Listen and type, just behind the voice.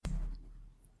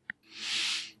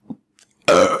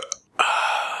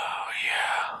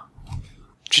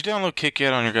you download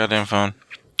KitKat on your goddamn phone?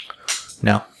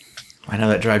 No. I know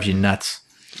that drives you nuts.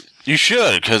 You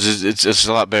should, because it's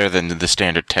a lot better than the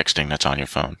standard texting that's on your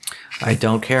phone. I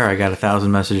don't care. I got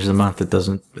 1,000 messages a month. It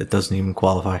doesn't even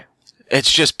qualify.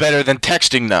 It's just better than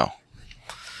texting, though.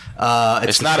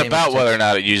 It's not about whether or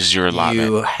not it uses your allotment.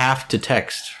 You have to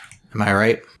text. Am I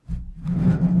right?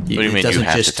 What do you mean it doesn't you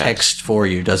have just to text for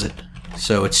you, does it?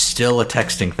 So it's still a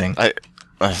texting thing.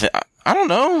 I don't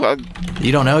know.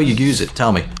 You don't know? You use it.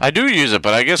 Tell me. I do use it,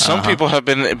 but I guess some people have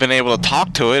been able to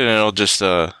talk to it, and it'll just.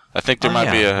 I think there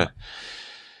might be a.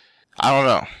 I don't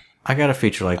know. I got a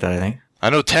feature like that, I think. I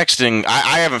know texting.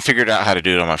 I haven't figured out how to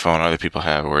do it on my phone. Other people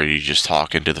have, where you just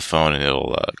talk into the phone and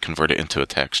it'll convert it into a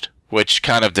text, which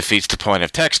kind of defeats the point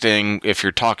of texting. If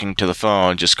you're talking to the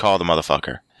phone, just call the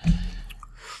motherfucker.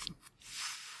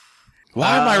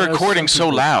 Why am I recording so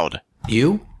loud?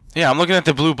 You? Yeah, I'm looking at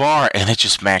the blue bar and it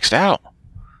just maxed out.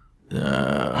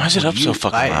 Why is it up so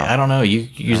fucking loud? I don't know. You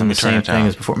using the same thing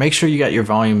as before. Make sure you got your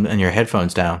volume and your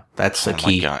headphones down. That's a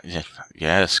key. My God.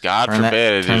 Yes, God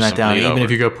forbid. Turn that down, even if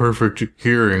you got perfect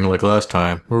hearing like last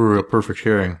time. We're perfect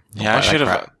hearing. Yeah,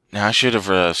 I should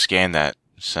have scanned that,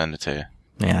 send it to you.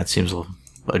 Yeah, that seems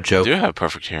a joke. I do have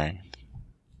perfect hearing.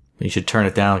 You should turn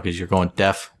it down because you're going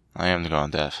deaf. I am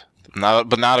going deaf.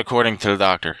 But not according to the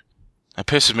doctor. It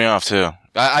pisses me off, too.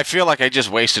 I feel like I just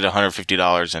wasted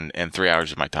 $150 and 3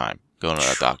 hours of my time going to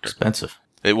that doctor. Expensive.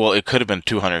 It could have been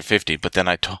 $250, but then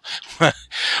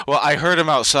well, I heard him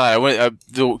outside.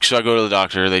 So I go to the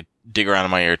doctor. They dig around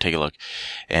in my ear, take a look,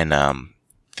 and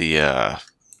the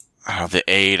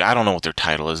aide. I don't know what their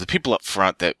title is. The people up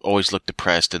front that always look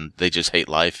depressed and they just hate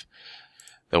life.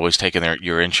 They're always taking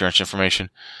your insurance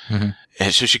information. Mm-hmm.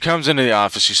 And so she comes into the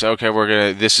office. She said,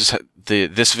 "Okay,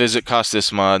 this visit costs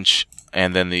this much."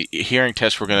 And then the hearing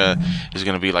test is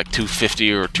gonna be like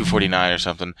 $250 or $249 or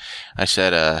something. I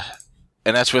said,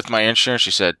 and that's with my insurance?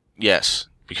 She said, yes,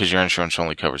 because your insurance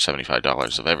only covers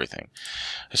 $75 of everything.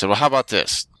 I said, well, how about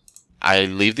this? I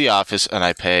leave the office and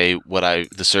I pay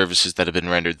the services that have been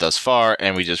rendered thus far,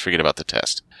 and we just forget about the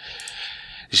test.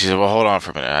 She said, well, hold on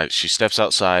for a minute. She steps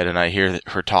outside and I hear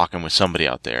her talking with somebody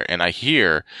out there, and I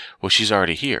hear, well, she's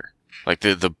already here. Like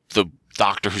the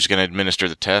doctor who's going to administer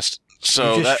the test.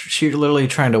 So you're literally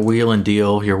trying to wheel and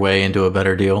deal your way into a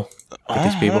better deal with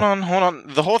these people. Hold on.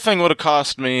 The whole thing would have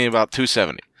cost me about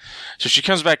 $270. So she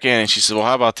comes back in and she says, well,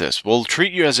 how about this? We'll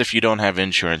treat you as if you don't have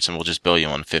insurance and we'll just bill you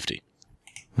 $150.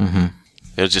 Mm-hmm.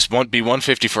 It'll just won't be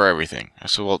 $150 for everything. I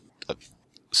said, well,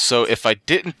 so if I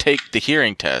didn't take the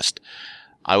hearing test,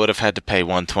 I would have had to pay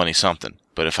 $120 something.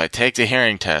 But if I take the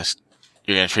hearing test,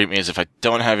 you're going to treat me as if I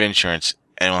don't have insurance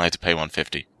and I only have to pay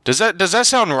 $150. Does that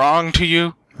sound wrong to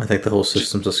you? I think the whole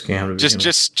system's a scam. Just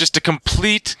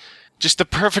the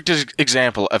perfect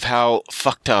example of how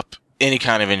fucked up any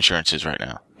kind of insurance is right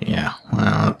now. Yeah.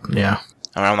 Well, yeah.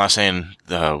 I mean, I'm not saying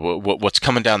what's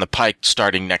coming down the pike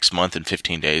starting next month in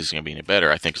 15 days is going to be any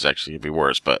better. I think it's actually going to be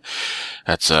worse, but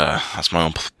that's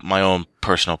my own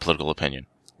personal political opinion.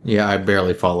 Yeah, I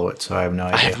barely follow it, so I have no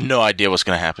idea. I have no idea what's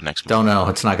going to happen next month. Don't know.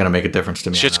 It's not going to make a difference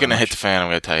to me. Shit's going to hit the fan, I'm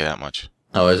going to tell you that much.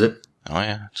 Oh, is it? Oh,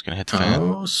 yeah. It's going to hit the fan.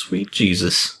 Oh, sweet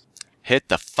Jesus. Hit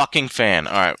the fucking fan.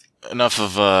 All right. Enough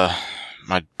of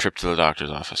my trip to the doctor's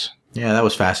office. Yeah, that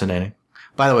was fascinating.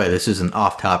 By the way, this is an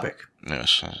off-topic.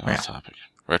 Yes, off-topic.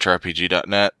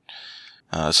 RetroRPG.net.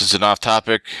 This is an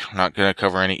off-topic. We're not going to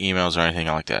cover any emails or anything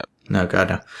like that. No, God,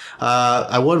 no.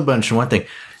 I would mention one thing.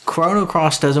 Chrono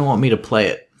Cross doesn't want me to play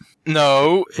it.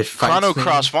 No, Chrono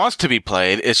Cross wants to be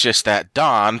played. It's just that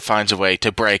Don finds a way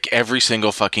to break every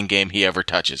single fucking game he ever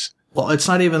touches. Well, it's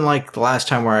not even like the last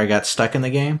time where I got stuck in the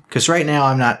game. Because right now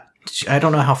I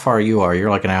don't know how far you are. You're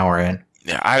like an hour in.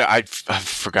 Yeah, I've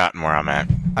forgotten where I'm at.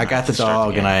 I got the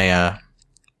dog and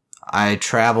I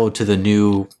traveled to the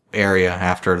new area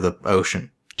after the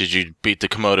ocean. Did you beat the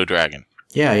Komodo dragon?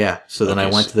 Yeah. So then I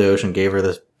went to the ocean, gave her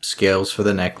the scales for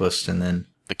the necklace, and then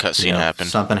the cutscene happened.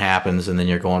 Something happens, and then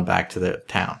you're going back to the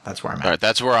town. That's where I'm at. All right,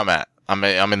 that's where I'm at.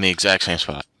 I'm in the exact same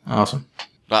spot. Awesome.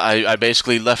 I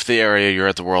basically left the area. You're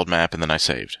at the world map, and then I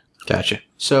saved. Gotcha.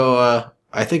 So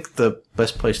I think the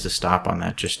best place to stop on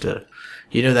that, just to,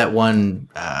 that one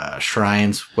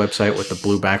Shrines website with the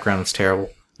blue background that's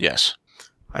terrible? Yes.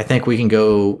 I think we can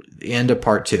go into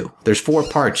part 2. There's 4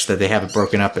 parts that they have it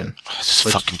broken up in. Oh, this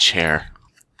fucking chair.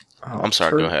 Oh, I'm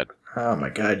sorry, go ahead. Oh my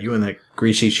God, you and that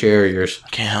greasy chair of yours. I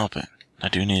can't help it. I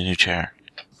do need a new chair.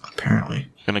 Apparently.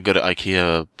 I'm going to go to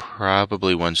IKEA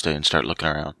probably Wednesday and start looking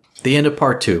around. The end of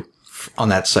part 2 on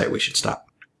that site, we should stop.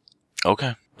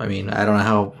 Okay. I mean, I don't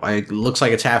know how. It looks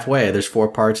like it's halfway. There's 4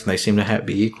 parts and they seem to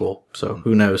be equal. So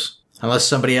who knows? Unless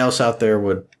somebody else out there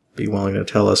would be willing to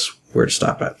tell us where to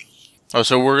stop at. Oh,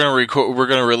 so we're gonna record. We're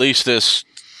gonna release this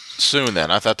soon.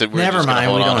 Then I thought that we were Never just gonna mind.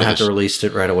 hold We on don't to have this. to release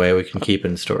it right away. We can keep it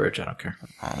in storage. I don't care.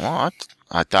 Oh, well,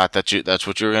 I thought that's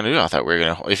what you were gonna do. I thought we were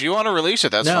gonna. If you want to release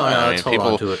it, that's No, fine. no, I let's mean,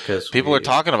 hold on to it because people are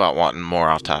talking about wanting more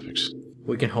off topics.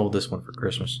 We can hold this one for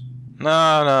Christmas.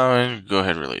 No, go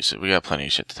ahead, release it. We got plenty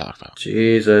of shit to talk about.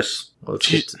 Jesus.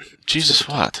 Jesus,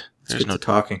 what? Let's get to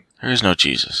talking. There is no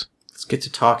Jesus. Let's get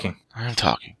to talking. I'm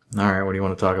talking. All right, what do you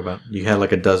want to talk about? You had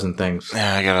like a dozen things.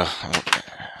 Yeah, I gotta.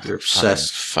 You're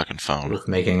obsessed fucking phone. with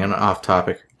making an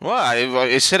off-topic. Well,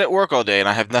 I sit at work all day and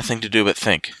I have nothing to do but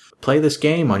think. Play this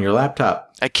game on your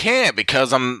laptop. I can't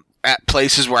because I'm at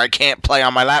places where I can't play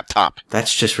on my laptop.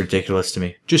 That's just ridiculous to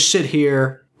me. Just sit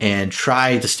here and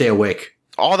try to stay awake.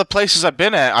 All the places I've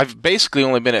been at, I've basically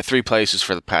only been at 3 places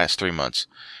for the past 3 months.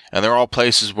 And they're all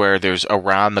places where there's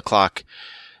around-the-clock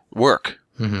work.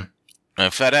 Mm-hmm.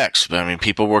 And FedEx, I mean,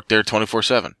 people work there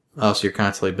 24/7. Oh, so you're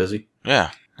constantly busy?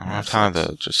 Yeah. I don't have time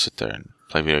to just sit there and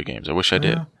play video games. I wish I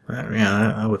did.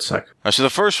 Yeah, that would suck. So the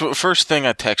first thing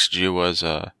I texted you was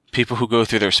people who go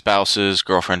through their spouse's,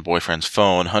 girlfriend, boyfriend's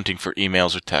phone hunting for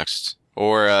emails or texts.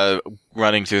 Or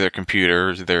running through their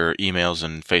computer, their emails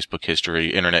and Facebook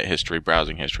history, internet history,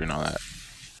 browsing history, and all that.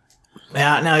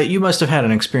 Now, you must have had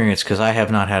an experience, because I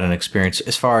have not had an experience,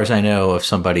 as far as I know, of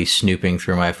somebody snooping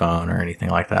through my phone or anything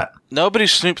like that.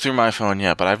 Nobody's snooped through my phone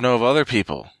yet, but I know of other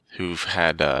people who've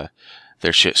had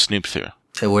their shit snooped through.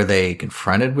 So were they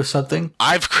confronted with something?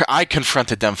 I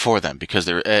confronted them for them, because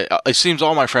it seems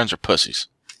all my friends are pussies.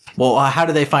 Well, how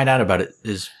did they find out about it,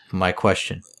 is my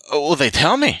question. Oh, well, they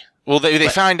tell me. Well, they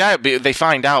find out. They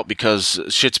find out because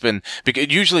shit's been.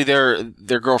 Because usually their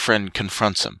girlfriend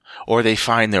confronts them, or they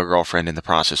find their girlfriend in the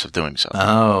process of doing so.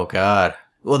 Oh God!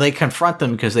 Well, they confront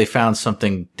them because they found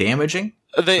something damaging.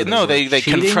 They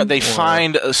confront. They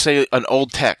find say an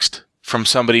old text from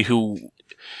somebody who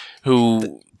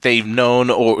they've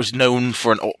known or was known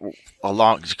for a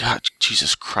long. God,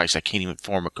 Jesus Christ! I can't even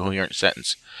form a coherent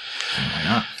sentence. Why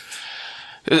not?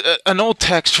 An old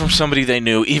text from somebody they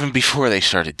knew even before they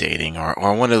started dating, or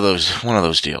one of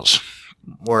those deals.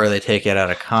 Where they take it out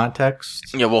of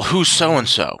context. Yeah, well, who's so and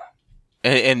so,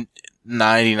 and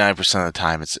 99% of the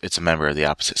time it's a member of the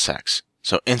opposite sex.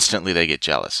 So instantly they get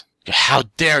jealous. How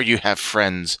dare you have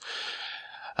friends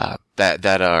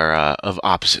that are of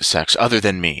opposite sex other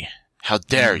than me? How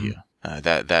dare you?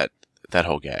 That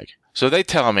whole gag. So they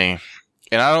tell me,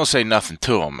 and I don't say nothing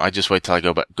to them. I just wait till I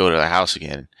go to the house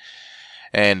again.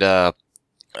 And,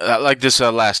 like this,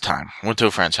 last time, went to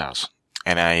a friend's house,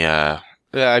 and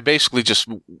I basically just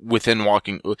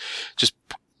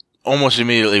almost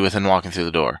immediately within walking through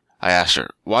the door, I asked her,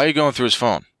 why are you going through his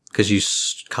phone? Because you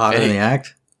caught her in the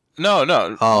act? No.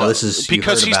 Oh, no, this is,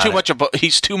 because he's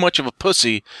too much of a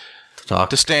pussy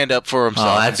to stand up for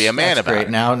himself and be a man about great. it.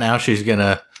 Now she's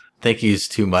gonna think he's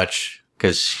too much,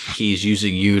 because he's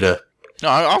using you to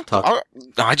No,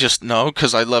 I just, no,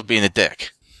 because I love being a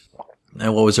dick.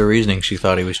 And what was her reasoning? She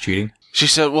thought he was cheating? She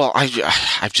said, well,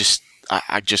 I just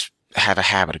have a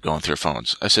habit of going through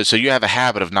phones. I said, so you have a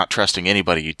habit of not trusting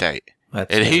anybody you date.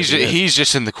 And he's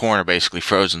just in the corner, basically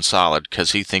frozen solid,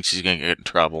 because he thinks he's going to get in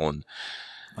trouble. And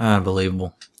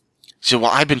unbelievable. She said,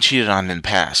 well, I've been cheated on in the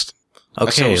past.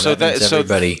 Okay, so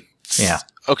everybody, yeah.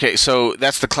 Okay, so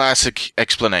that's the classic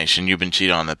explanation. You've been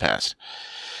cheated on in the past.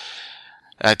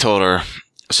 I told her,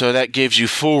 so that gives you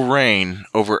full reign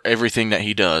over everything that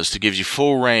he does. To gives you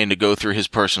full reign to go through his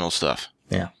personal stuff.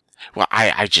 Yeah. Well,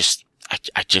 I've been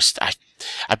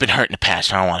hurt in the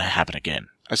past. I don't want it to happen again.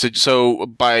 I said, so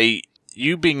by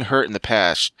you being hurt in the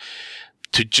past,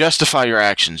 to justify your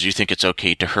actions, you think it's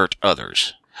okay to hurt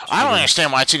others. I don't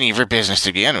understand why it's any of your business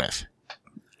to begin with.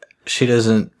 She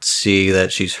doesn't see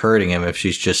that she's hurting him if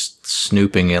she's just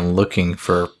snooping and looking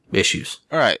for issues.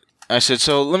 All right. I said,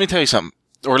 so let me tell you something,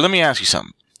 or let me ask you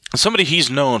something. Somebody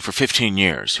he's known for 15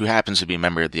 years who happens to be a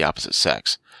member of the opposite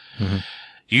sex,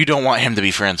 you don't want him to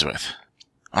be friends with.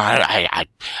 I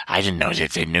didn't know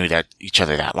that they knew that each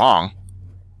other that long.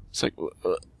 It's like,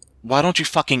 why don't you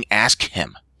fucking ask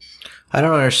him? I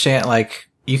don't understand. Like,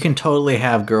 you can totally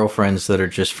have girlfriends that are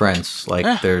just friends.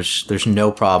 Like, there's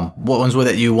no problem. What ones with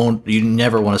it you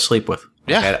never want to sleep with?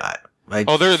 Yeah.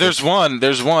 There's one.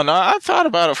 I thought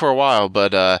about it for a while,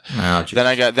 but then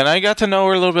I got to know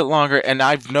her a little bit longer, and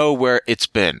I know where it's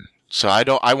been. So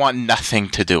I want nothing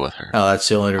to do with her. Oh, that's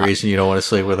the only reason you don't want to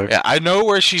sleep with her? Yeah, I know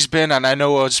where she's been, and I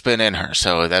know what's been in her.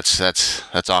 So that's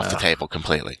off the table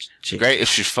completely. Geez. Great if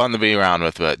she's fun to be around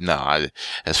with, but no,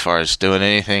 as far as doing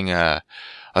anything other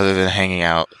than hanging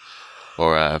out,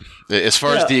 or as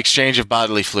far as the exchange of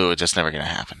bodily fluids, that's never going to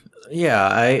happen. Yeah,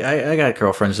 I got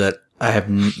girlfriends that I have,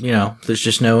 there's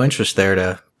just no interest there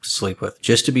to to sleep with,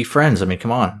 just to be friends. I mean,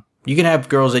 come on. You can have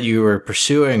girls that you were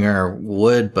pursuing or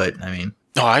would, but I mean.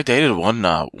 Oh, I dated one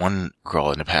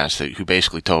girl in the past who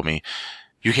basically told me,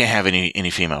 you can't have any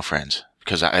female friends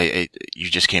because you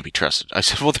just can't be trusted. I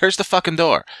said, well, there's the fucking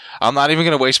door. I'm not even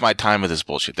going to waste my time with this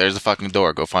bullshit. There's the fucking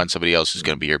door. Go find somebody else who's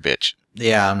going to be your bitch.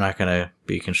 Yeah, I'm not going to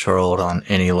be controlled on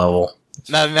any level.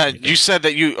 No, you said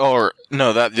that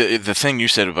the thing you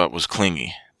said about was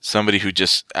clingy. Somebody who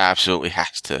just absolutely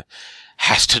has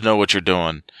to know what you're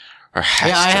doing, or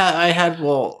I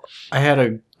had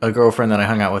a girlfriend that I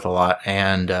hung out with a lot,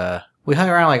 and we hung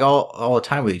around like all the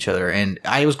time with each other. And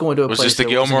I was going to a place. Was this the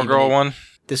Gilmore Girl one?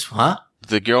 This, huh?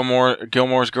 The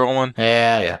Gilmore's Girl one?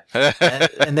 Yeah.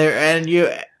 and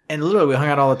literally we hung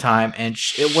out all the time, and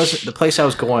it wasn't the place I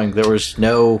was going. There was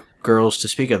no girls to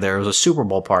speak of there. It was a Super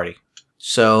Bowl party.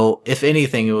 So if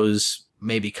anything, it was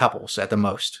maybe couples at the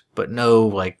most, but no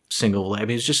like single. I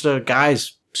mean, it's just a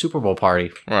guy's Super Bowl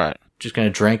party. Right. Just going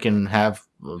to drink and have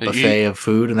a buffet of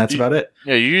food, and that's about it.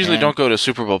 Yeah, you usually don't go to a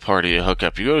Super Bowl party to hook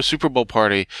up. You go to a Super Bowl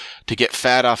party to get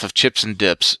fat off of chips and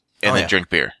dips and then drink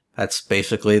beer. That's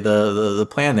basically the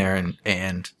plan there,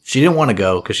 and she didn't want to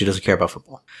go because she doesn't care about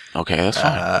football. Okay, that's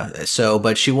fine.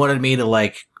 But she wanted me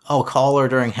to call her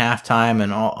during halftime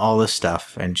and all this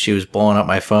stuff, and she was blowing up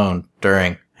my phone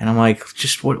during, and I'm like,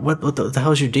 just what the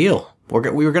hell's your deal?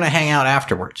 We were gonna hang out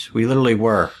afterwards. We literally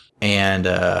were, and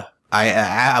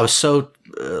I was so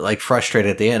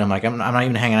frustrated at the end. I'm like, I'm not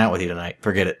even hanging out with you tonight.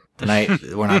 Forget it. Tonight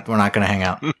we're not gonna hang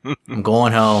out. I'm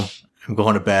going home. I'm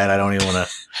going to bed. I don't even want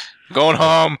to. Going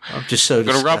home. I'm just so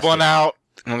gonna rub one out.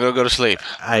 I'm gonna go to sleep.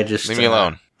 Leave me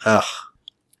alone. Ugh.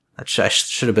 That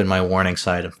should have been my warning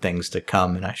sign of things to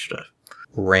come, and I should have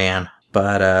ran.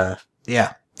 But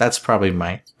yeah, that's probably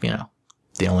my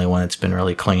the only one that's been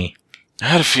really clingy. I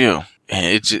had a few, and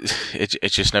it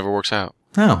just never works out.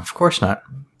 No, of course not.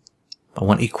 I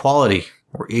want equality.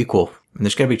 We're equal, and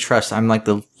there's gotta be trust. I'm like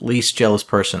the least jealous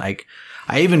person. I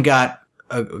even got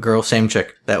a girl, same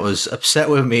chick, that was upset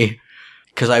with me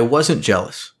because I wasn't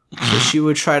jealous. So she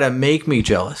would try to make me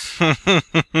jealous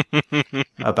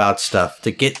about stuff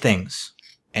to get things.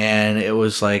 And it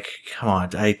was like, come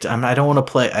on, I don't want to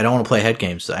play. I don't want to play head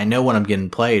games. I know when I'm getting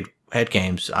played head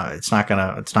games, it's not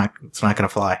gonna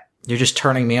fly. You're just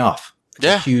turning me off. It's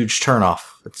a huge turn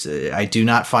off. I do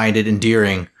not find it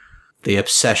endearing. The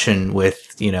obsession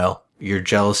with, your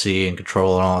jealousy and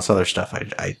control and all this other stuff.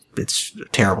 It's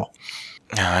terrible.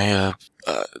 I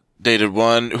dated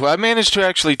one who I managed to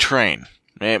actually train.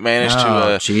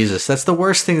 Jesus, that's the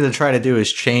worst thing to try to do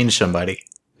is change somebody.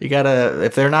 You gotta,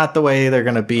 if they're not the way they're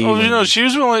gonna be. Oh, she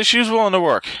was willing to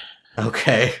work.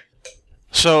 Okay.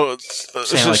 So,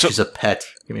 she's a pet.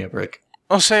 Give me a break.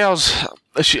 I'll say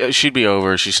she'd be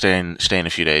over. She's staying a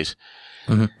few days.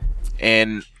 Mm-hmm.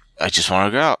 And I just want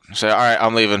to go out. Say, all right,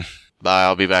 I'm leaving. Bye.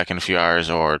 I'll be back in a few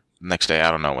hours or next day. I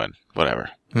don't know when.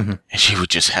 Whatever. Mm-hmm. And she would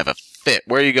just have a fit.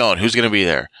 Where are you going? Who's going to be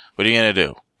there? What are you going to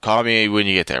do? Call me when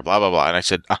you get there. Blah, blah, blah. And I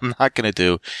said, I'm not going to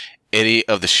do any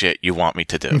of the shit you want me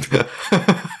to do.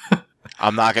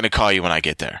 I'm not going to call you when I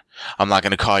get there. I'm not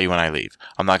going to call you when I leave.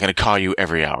 I'm not going to call you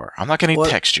every hour. I'm not going to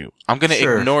text you. I'm going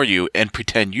to ignore you and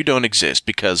pretend you don't exist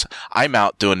because I'm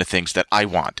out doing the things that I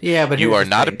want. Yeah, but you are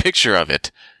not a picture of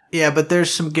it. Yeah, but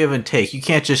there's some give and take. You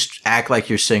can't just act like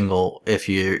you're single if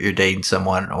you're dating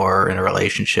someone or in a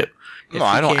relationship. No,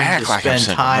 I don't act like I'm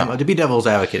single. No. To be devil's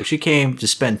advocate, if she came to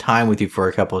spend time with you for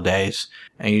a couple of days,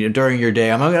 and during your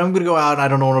day, I'm going to go out and I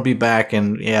don't know when I'll be back,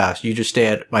 and yeah, you just stay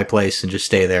at my place and just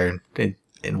stay there and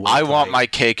I want my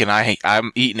cake and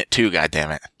I'm eating it too.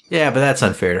 goddammit. Yeah, but that's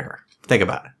unfair to her. Think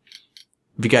about it.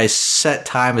 If you guys set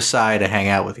time aside to hang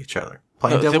out with each other,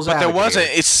 playing devil's advocate.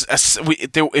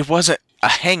 It wasn't a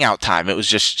hangout time. It was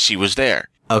just she was there.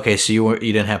 Okay, so you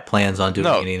didn't have plans on doing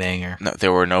anything, or no?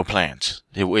 There were no plans.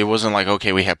 It wasn't like,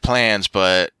 okay, we have plans,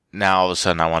 but now all of a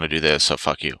sudden I want to do this, so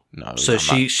fuck you. No. So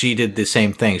she did the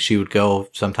same thing. She would go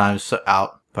sometimes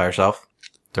out by herself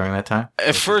during that time.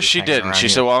 At first she didn't. She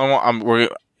said, "Well,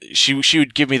 she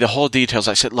would give me the whole details."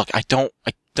 I said, "Look, I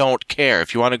don't care.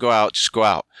 If you want to go out, just go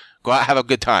out. Go out, have a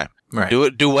good time. Right.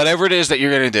 Do whatever it is that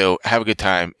you're gonna do. Have a good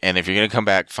time. And if you're gonna come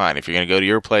back, fine. If you're gonna go to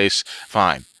your place,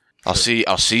 fine. I'll see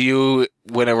you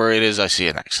whenever it is I see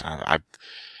you next.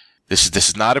 This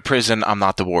is not a prison. I'm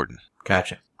not the warden."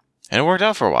 Gotcha. And it worked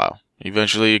out for a while.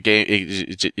 Eventually,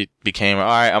 it became, all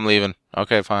right, I'm leaving.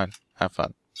 Okay, fine. Have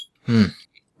fun.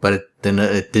 But it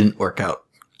didn't work out.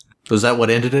 Was that what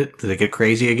ended it? Did it get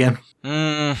crazy again?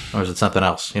 Or was it something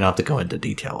else? You don't have to go into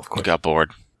detail, of course. I got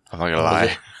bored. I'm not going to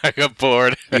lie. I got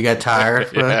bored. You got tired?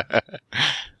 Yeah.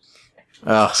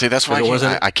 See, that's why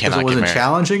I cannot get married. It wasn't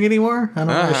challenging anymore? I don't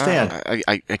understand.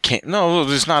 I can't. No,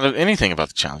 there's not anything about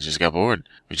the challenge. Just got bored.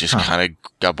 We just kind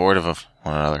of got bored of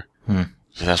one another.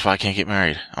 So that's why I can't get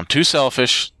married. I'm too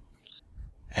selfish.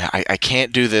 I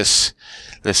can't do this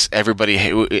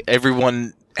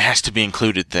everyone has to be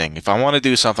included thing. If I want to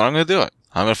do something, I'm going to do it.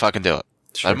 I'm going to fucking do it.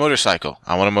 Sure. I have a motorcycle.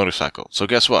 I want a motorcycle. So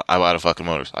guess what? I bought a fucking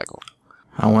motorcycle.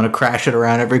 I want to crash it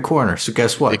around every corner. So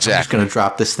guess what? Exactly. I'm just going to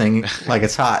drop this thing like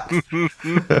it's hot.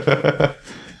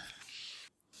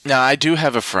 Now, I do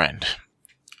have a friend.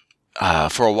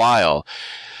 For a while,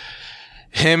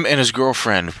 him and his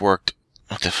girlfriend worked...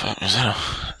 What the fuck? Is that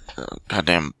a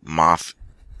goddamn moth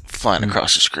flying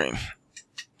across the screen?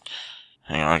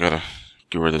 Hang on, I gotta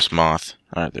get rid of this moth.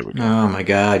 Alright, there we go. Oh my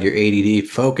god, your ADD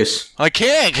focus. I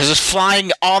can't, because it's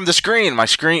flying on the screen.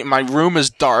 My room is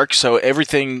dark, so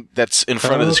everything that's in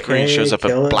front of the screen shows up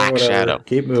a black shadow.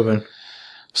 Keep moving.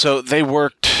 So they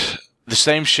worked the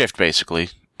same shift, basically,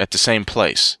 at the same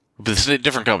place. But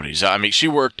different companies. I mean, she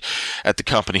worked at the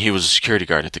company. He was a security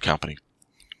guard at the company.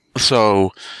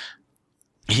 So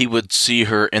he would see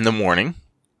her in the morning,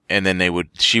 and then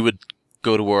she would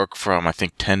go to work from, I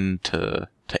think, 10 to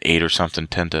 8 or something,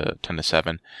 10 to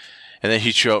 7. And then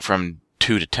he'd show up from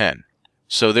 2 to 10.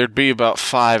 So there'd be about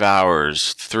 5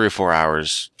 hours, 3 or 4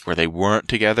 hours where they weren't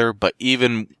together. But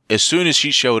even as soon as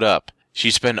she showed up,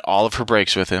 she'd spend all of her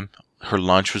breaks with him. Her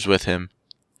lunch was with him.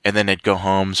 And then they'd go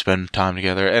home, spend time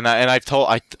together. And I've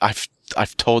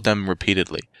told them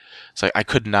repeatedly. It's like, I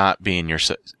could not be in your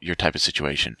type of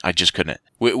situation. I just couldn't.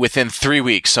 Within 3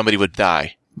 weeks, somebody would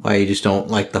die. Why, you just don't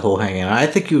like the whole hanging out? I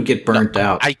think you would get burnt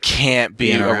out. I can't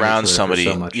be around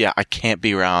somebody. Yeah, I can't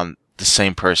be around the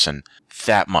same person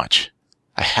that much.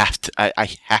 I have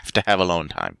to have alone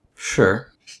time.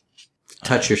 Sure.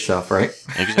 Touch yourself, right?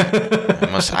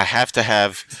 Exactly. I have to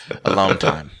have alone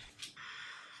time.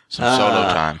 Some solo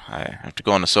time. I have to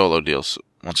go on the solo deals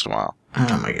once in a while.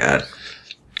 Oh my god.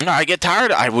 No, I get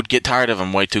tired. I would get tired of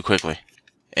them way too quickly,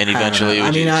 and eventually.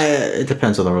 It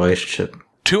depends on the relationship.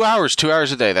 2 hours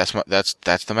a day. That's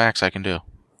the max I can do.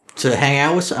 To hang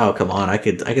out with? Oh, come on! I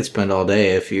could spend all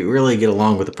day if you really get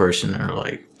along with the person. Or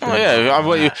like. Oh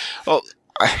yeah.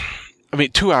 I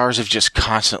mean, 2 hours of just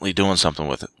constantly doing something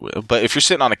with it. But if you're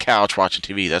sitting on a couch watching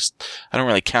TV, I don't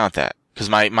really count that. Because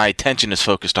my attention is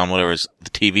focused on whatever the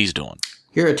TV's doing.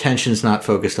 Your attention's not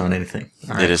focused on anything.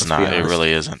 Right, it is not. It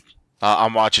really isn't.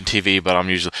 I'm watching TV, but I'm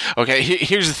usually... Okay,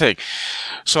 here's the thing.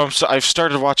 So I've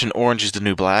started watching Orange is the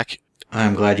New Black.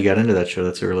 I'm glad you got into that show.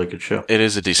 That's a really good show. It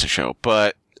is a decent show.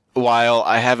 But while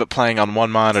I have it playing on one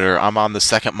monitor, I'm on the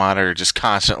second monitor just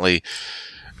constantly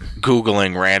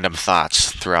Googling random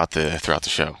thoughts throughout the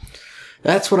show.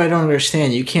 That's what I don't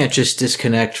understand. You can't just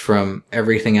disconnect from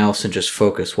everything else and just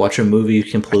focus. Watch a movie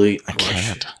completely. I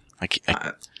can't.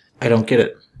 I don't get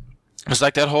it. It's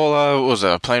like that whole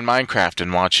playing Minecraft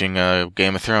and watching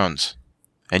Game of Thrones,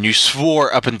 and you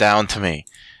swore up and down to me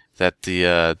that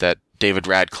that David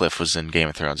Radcliffe was in Game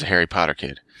of Thrones, the Harry Potter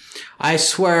kid. I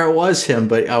swear it was him,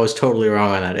 but I was totally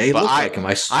wrong on that. It looked like him.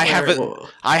 I swear.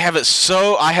 I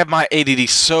have my ADD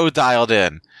so dialed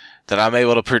in that I'm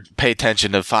able to pay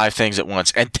attention to 5 things at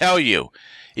once and tell you,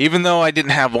 even though I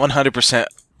didn't have 100%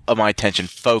 of my attention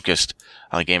focused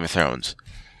on Game of Thrones,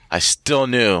 I still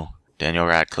knew Daniel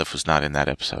Radcliffe was not in that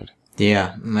episode.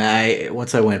 Yeah,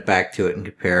 once I went back to it and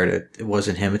compared it, it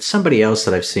wasn't him. It's somebody else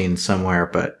that I've seen somewhere,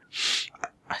 but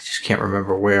I just can't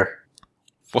remember where.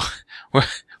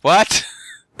 What?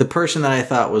 The person that I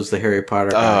thought was the Harry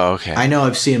Potter guy. Oh, okay. I know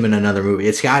I've seen him in another movie.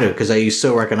 It's got to, because he's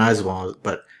so recognizable,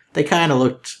 but they kind of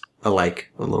looked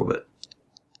alike a little bit.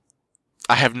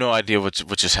 I have no idea what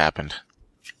just happened.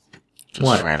 Just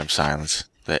what? Random silence.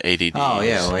 The ADD. Oh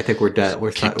yeah, well, I think we're done.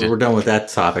 We're done with that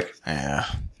topic. Yeah.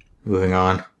 Moving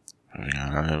on.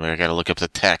 I gotta look up the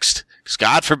text. Because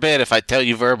God forbid if I tell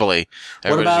you verbally.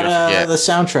 What about the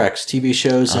soundtracks, TV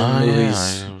shows and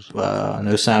movies? Yeah.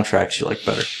 No soundtracks you like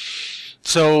better.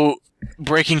 So,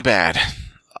 Breaking Bad.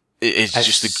 It's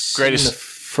just the greatest. Seen the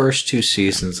first 2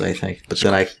 seasons, I think, but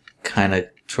then I kind of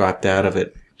dropped out of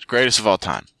it. It's greatest of all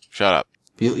time. Shut up.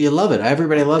 You love it.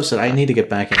 Everybody loves it. I need to get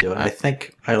back into it. I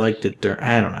think I liked it.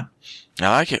 I don't know. I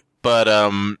like it. But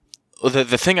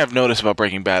the thing I've noticed about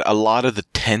Breaking Bad, a lot of the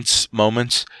tense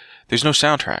moments, there's no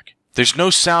soundtrack. There's no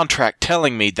soundtrack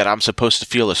telling me that I'm supposed to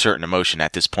feel a certain emotion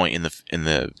at this point in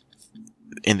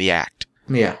the act.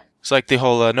 Yeah. It's like the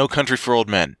whole No Country for Old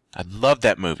Men. I love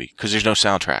that movie because there's no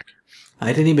soundtrack. I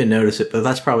didn't even notice it, but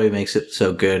that's probably makes it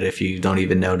so good if you don't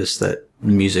even notice that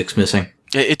music's missing.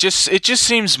 It just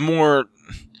seems more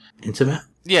intimate.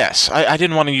 Yes, I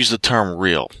didn't want to use the term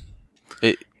real.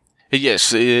 It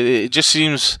just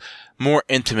seems more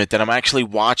intimate, that I'm actually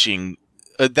watching,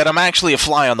 that I'm actually a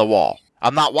fly on the wall.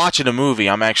 I'm not watching a movie.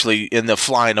 I'm actually in the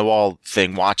fly on the wall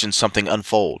thing, watching something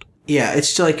unfold. Yeah,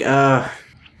 it's like, and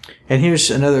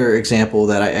here's another example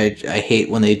that I hate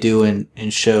when they do in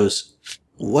shows.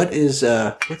 What is,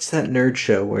 what's that nerd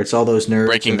show where it's all those nerds?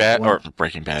 Breaking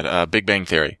Bad, Big Bang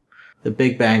Theory. The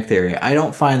Big Bang Theory. I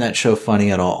don't find that show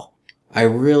funny at all. I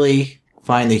really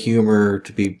find the humor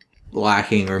to be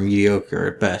lacking or mediocre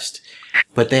at best.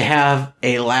 But they have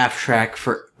a laugh track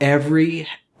for every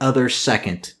other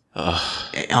second.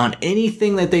 On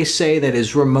anything that they say that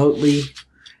is remotely,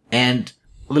 and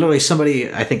literally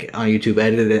somebody, I think on YouTube,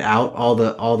 edited out all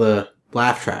the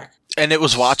laugh track. And it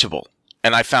was watchable.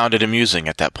 And I found it amusing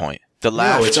at that point. The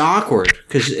laugh. No, it's awkward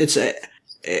because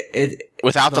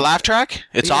without the laugh track,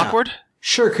 it's awkward.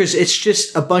 Sure, because it's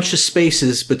just a bunch of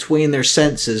spaces between their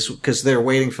sentences because they're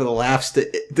waiting for the laughs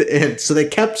to end. So they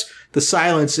kept the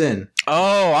silence in.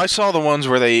 Oh, I saw the ones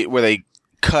where they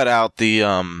cut out the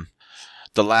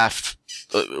laugh,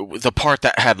 the part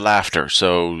that had laughter,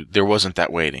 so there wasn't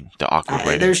that waiting, the awkward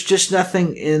waiting. There's just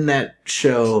nothing in that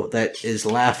show that is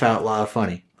laugh out loud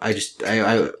funny. I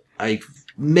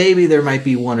maybe there might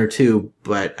be one or two,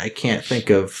 but I can't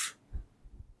think of.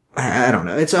 I don't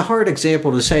know. It's a hard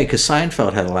example to say because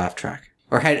Seinfeld had a laugh track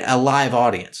or had a live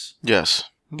audience. Yes,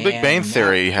 Big Bang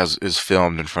Theory is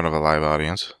filmed in front of a live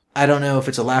audience. I don't know if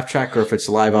it's a laugh track or if it's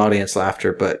live audience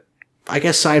laughter, but I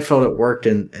guess Seinfeld it worked,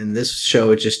 and this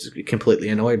show it just completely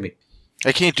annoyed me.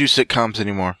 I can't do sitcoms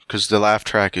anymore because the laugh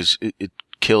track it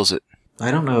kills it.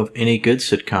 I don't know of any good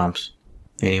sitcoms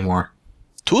anymore.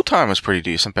 Tool Time was pretty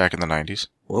decent back in the 90s.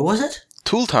 What was it?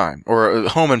 Tool Time, or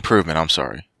Home Improvement, I'm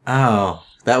sorry. Oh,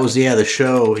 that was, the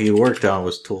show he worked on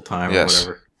was Tool Time or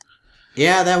whatever.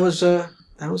 Yeah, that was a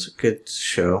good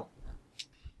show.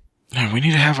 Man, we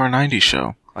need to have our 90s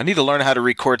show. I need to learn how to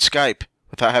record Skype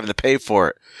without having to pay for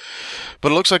it.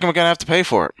 But it looks like I'm going to have to pay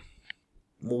for it.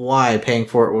 Why? Paying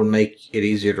for it would make it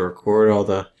easier to record all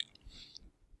the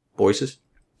voices?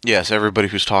 Yes, everybody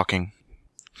who's talking.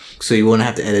 So you wouldn't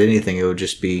have to edit anything. It would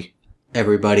just be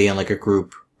everybody in like a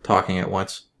group talking at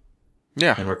once.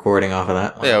 Yeah. And recording off of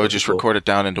that. Yeah, I would just record it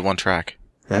down into one track.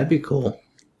 That'd be cool.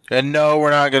 And no,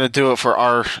 we're not going to do it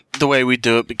for the way we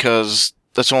do it because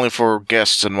that's only for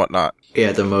guests and whatnot. Yeah,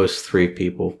 at the most 3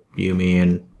 people. You, me,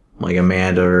 and like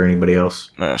Amanda or anybody else.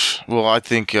 Yes. Well, I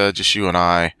think just you and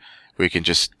I, we can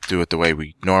just do it the way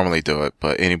we normally do it.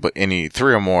 But any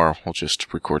 3 or more, we'll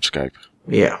just record Skype.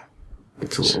 Yeah.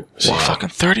 It's a little fucking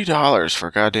 $30 for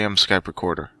a goddamn Skype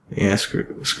recorder. Yeah,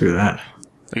 screw that.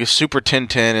 Like a Super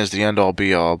 1010 is the end-all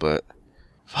be-all, but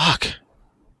fuck.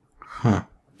 Huh.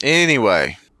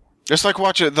 Anyway, it's like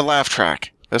watching the laugh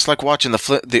track. It's like watching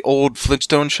the old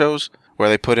Flintstone shows where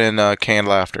they put in canned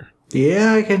laughter.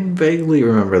 Yeah, I can vaguely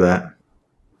remember that.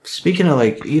 Speaking of,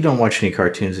 like, you don't watch any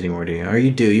cartoons anymore, do you? Or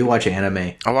you do? You watch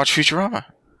anime. I watch Futurama.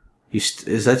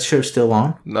 Is that show still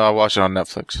on? No, I watch it on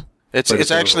Netflix.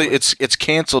 It's actually it's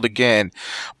canceled again,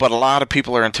 but a lot of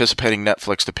people are anticipating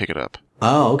Netflix to pick it up.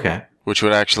 Oh, okay. Which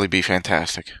would actually be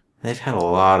fantastic. They've had a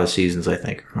lot of seasons, I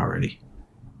think, already.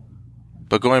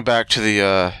 But going back to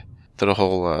the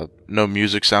whole no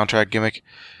music soundtrack gimmick,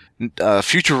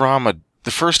 Futurama,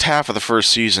 the first half of the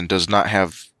first season does not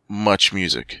have much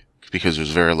music because it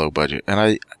was very low budget, and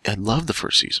I love the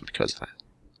first season because of that.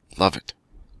 Love it.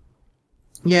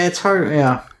 Yeah, it's hard.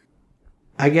 Yeah.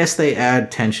 I guess they add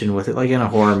tension with it. Like in a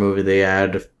horror movie, they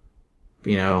add,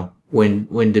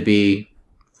 when to be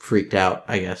freaked out,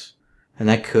 I guess. And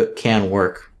that can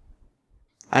work.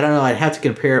 I don't know. I'd have to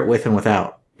compare it with and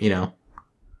without,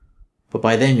 But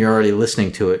by then, you're already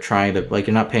listening to it, trying to,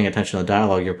 you're not paying attention to the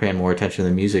dialogue. You're paying more attention to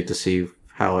the music to see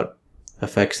how it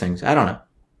affects things. I don't know.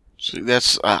 See,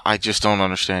 I just don't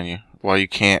understand you. Why you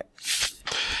can't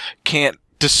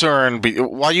discern,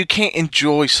 why you can't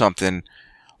enjoy something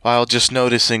while just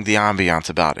noticing the ambiance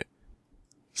about it.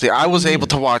 See, I was able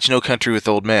to watch No Country with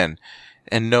Old Men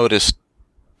and noticed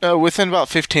within about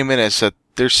 15 minutes that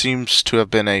there seems to have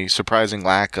been a surprising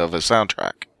lack of a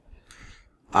soundtrack.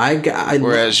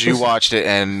 Whereas you watched it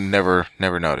and never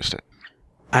noticed it.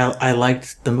 I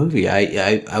liked the movie.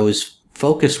 I was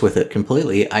focused with it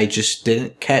completely. I just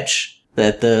didn't catch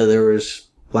that there was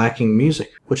lacking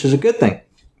music, which is a good thing.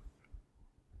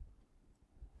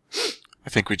 I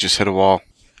think we just hit a wall.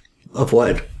 Of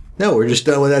what? No, we're just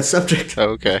done with that subject. Oh,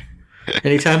 okay.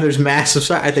 Anytime there's massive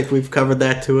I think we've covered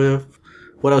that to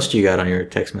what else do you got on your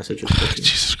text messages?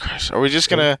 Jesus Christ. Are we just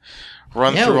going to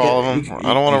run through all of them?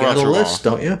 I don't want to run through a list,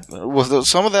 don't you? Well,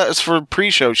 some of that is for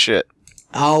pre-show shit.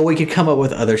 Oh, we could come up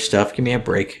with other stuff. Give me a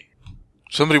break.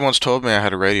 Somebody once told me I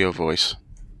had a radio voice.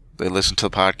 They listened to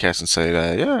the podcast and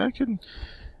said, yeah,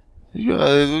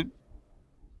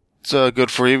 It's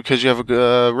good for you because you have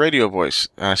a radio voice.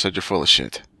 And I said, you're full of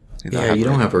shit. You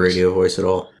don't have a radio voice at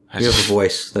all. You have a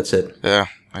voice. That's it. Yeah.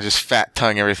 I just fat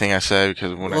tongue everything I say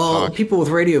because when I talk. People with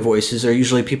radio voices are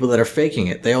usually people that are faking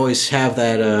it. They always have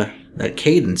that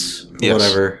cadence, or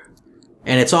whatever.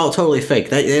 And it's all totally fake.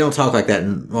 They don't talk like that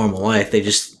in normal life.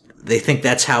 They think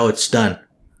that's how it's done.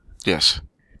 Yes.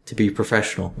 To be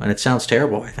professional. And it sounds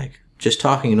terrible, I think. Just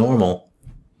talking normal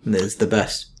is the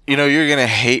best. You know, you're going to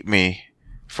hate me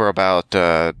for about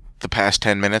the past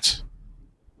 10 minutes.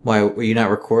 Why, were you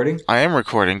not recording? I am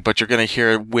recording, but you're going to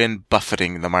hear wind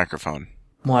buffeting the microphone.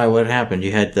 Why, what happened?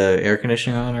 You had the air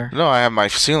conditioning on, or? No, I have my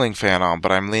ceiling fan on,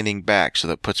 but I'm leaning back so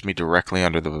that puts me directly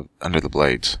under the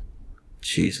blades.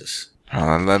 Jesus.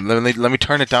 Let me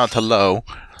turn it down to low.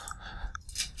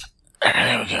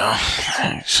 There we go.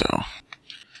 So,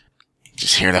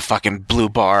 just hear the fucking blue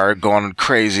bar going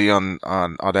crazy on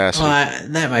Audacity. Well,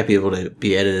 that might be able to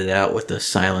be edited out with the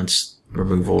silence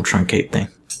removal truncate thing.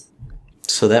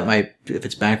 So that might, if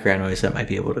it's background noise, that might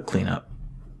be able to clean up.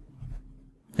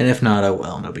 And if not, oh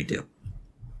well, no big deal.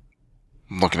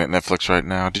 I'm looking at Netflix right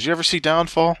now. Did you ever see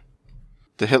Downfall?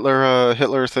 The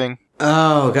Hitler thing?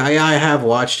 Oh, I have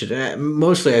watched it.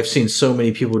 Mostly I've seen so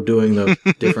many people doing the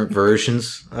different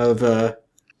versions of well,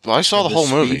 I saw the whole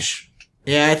movie.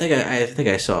 Yeah, I think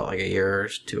I saw it like a year or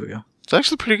two ago. It's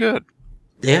actually pretty good.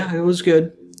 Yeah, it was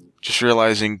good. Just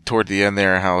realizing toward the end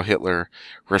there how Hitler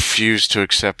refused to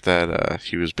accept that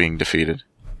he was being defeated.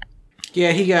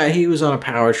 Yeah, he was on a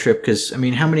power trip because, I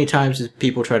mean, how many times did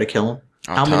people try to kill him?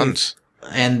 Tons.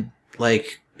 And,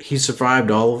 like, he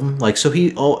survived all of them. Like, so I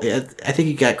think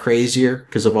he got crazier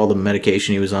because of all the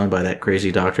medication he was on by that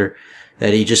crazy doctor,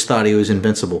 that he just thought he was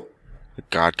invincible. The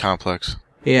God complex.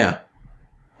 Yeah.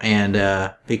 And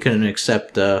he couldn't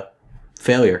accept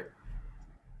failure.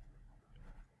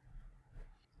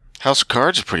 House of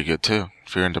Cards is pretty good, too,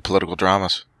 if you're into political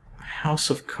dramas.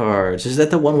 House of Cards. Is that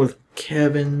the one with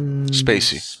Kevin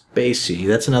Spacey?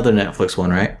 That's another Netflix one,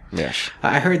 right? Yes.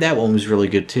 I heard that one was really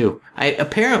good, too.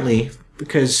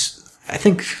 Because I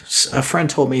think a friend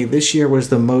told me this year was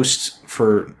the most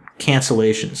for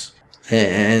cancellations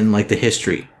and like the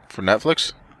history. For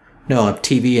Netflix? No,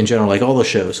 TV in general, like all the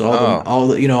shows, all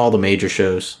the major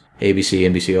shows, ABC,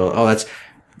 NBC, all that's.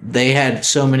 They had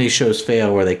so many shows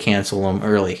fail where they cancel them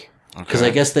early. Because I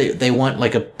guess they want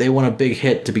a big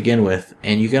hit to begin with,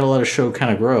 and you got to let a show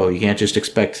kind of grow. You can't just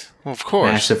expect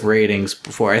massive ratings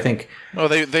before. I think. Oh,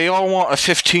 they all want a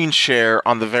 15 share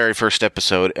on the very first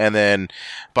episode, and then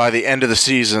by the end of the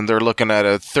season, they're looking at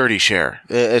a 30 share.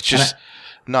 It's just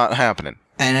not happening.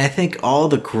 And I think all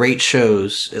the great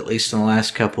shows, at least in the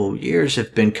last couple of years,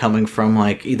 have been coming from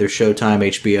like either Showtime,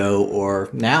 HBO, or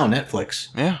now Netflix.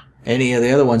 Yeah. Any of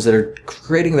the other ones that are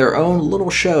creating their own little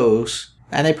shows.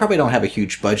 And they probably don't have a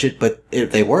huge budget, but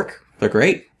if they work, they're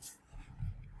great.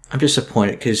 I'm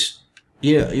disappointed because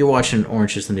you're watching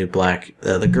Orange is the New Black.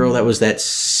 The girl that was that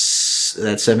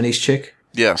 70s chick.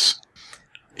 Yes.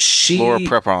 Laura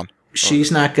Prepon.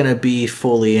 She's not going to be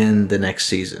fully in the next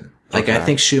season. Like, okay. I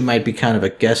think she might be kind of a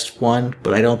guest one,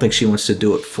 but I don't think she wants to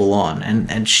do it full on.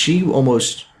 And she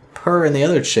almost, her and the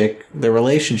other chick, the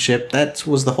relationship, that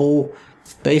was the whole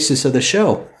basis of the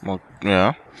show. Well,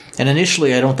 yeah. And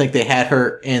initially, I don't think they had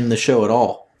her in the show at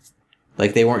all.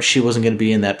 Like, she wasn't going to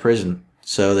be in that prison.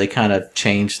 So they kind of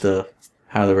changed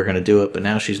how they were going to do it. But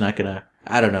now she's not going to,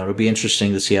 I don't know. It'll be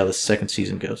interesting to see how the second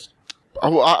season goes.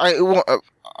 I'm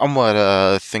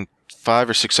I think 5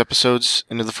 or 6 episodes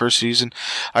into the first season.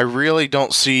 I really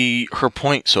don't see her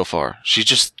point so far. She's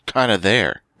just kind of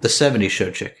there. The 70s show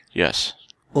chick. Yes.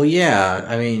 Well, yeah.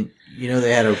 I mean,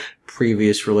 they had a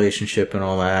previous relationship and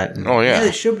all that. And,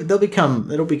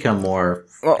 it'll become more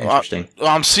interesting.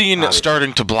 I'm seeing it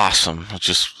starting to blossom. It's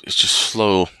just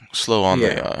slow on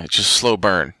the, it's just slow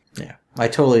burn. Yeah. I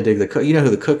totally dig the cook. You know who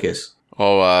the cook is?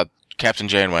 Oh, Captain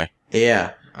Janeway.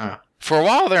 Yeah. For a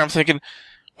while there, I'm thinking,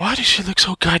 why does she look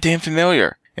so goddamn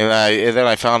familiar? And then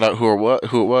I found out who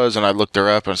it was, and I looked her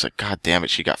up, and I was like, God damn it,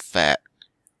 she got fat.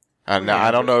 Now,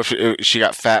 I don't know if she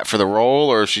got fat for the role,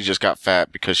 or if she just got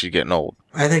fat because she's getting old.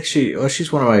 I think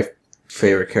she's one of my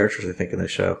favorite characters, I think, in the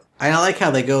show. I like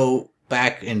how they go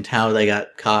back in how they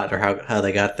got caught, or how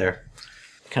they got there.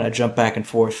 Kind of jump back and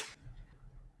forth.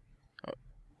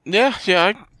 Yeah,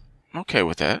 I'm okay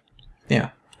with that. Yeah.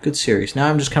 Good series. Now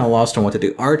I'm just kind of lost on what to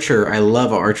do. Archer, I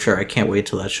love Archer. I can't wait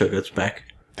till that show goes back.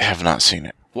 I have not seen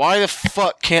it. Why the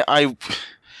fuck can't I...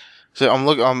 So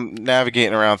I'm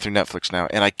navigating around through Netflix now,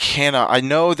 and I cannot... I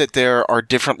know that there are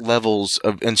different levels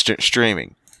of instant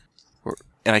streaming,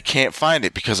 and I can't find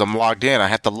it because I'm logged in. I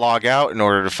have to log out in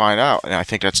order to find out, and I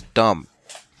think that's dumb.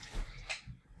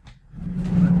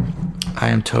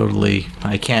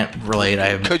 I can't relate. I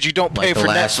am Because you don't pay the for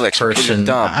last Netflix. Because you're person.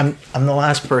 dumb. I'm the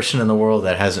last person in the world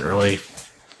that hasn't really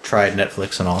tried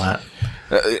Netflix and all that.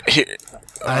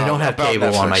 I don't have about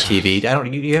cable on my Netflix.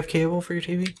 TV. You have cable for your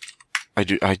TV? I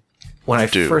do. When I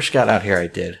do. first got out here, I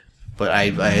did. But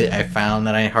I found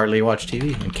that I hardly watch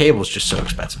TV, and cable's just so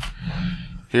expensive.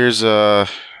 Here's let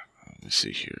me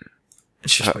see here.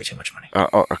 It's just way too much money.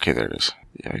 Okay, there it is.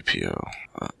 The IPO.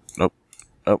 Nope.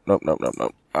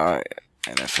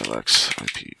 NFLX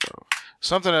IPO.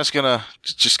 Something that's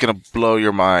just gonna blow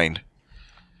your mind.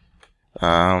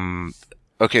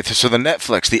 Okay, so the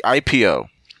Netflix, the IPO.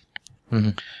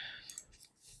 Mm-hmm.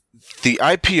 The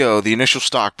IPO, the initial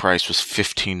stock price was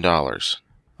 $15.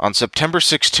 On September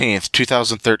 16th,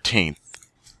 2013,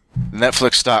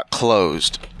 Netflix stock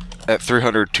closed at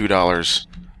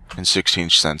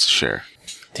 $302.16 a share.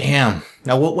 Damn.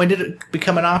 Now, when did it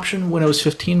become an option? When it was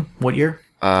 15? What year?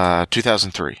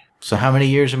 2003. So how many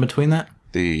years in between that?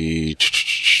 Okay,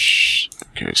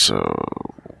 so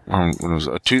when was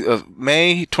it?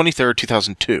 May 23rd,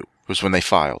 2002 was when they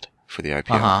filed for the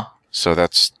IPO. Uh-huh. So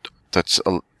that's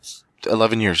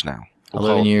 11 years now.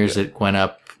 11 years, it went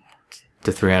up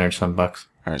to 300 some bucks.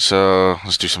 All right, so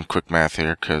let's do some quick math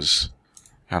here because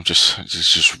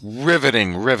it's just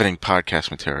riveting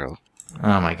podcast material.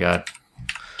 Oh my god.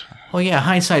 Well, yeah,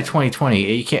 hindsight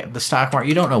 2020. The stock market.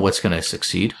 You don't know what's going to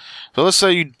succeed. So let's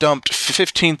say you dumped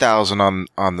 15,000 on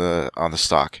the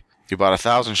stock. You bought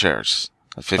 1,000 shares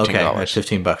at $15. Okay, that's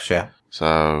 $15, yeah.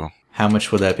 So how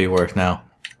much would that be worth now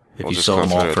if you sold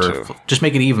them all for? Just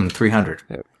make it even 300.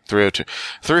 Yeah, 302,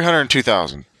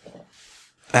 302,000.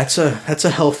 That's a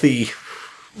healthy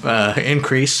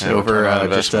increase over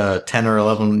just 10 or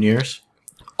 11 years.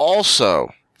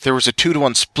 Also, there was a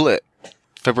 2-to-1 split,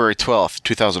 February 12th,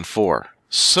 2004.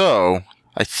 So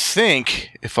I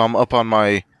think if I'm up on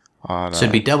my so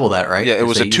it'd be double that, right? Yeah, it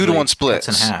was a 2-to-1 split.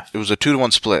 Cuts in half. It was a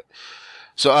 2-to-1 split.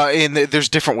 So, and there's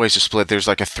different ways to split. There's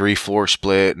like a 3-4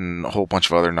 split and a whole bunch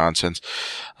of other nonsense.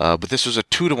 But this was a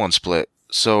 2-to-1 split.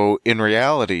 So in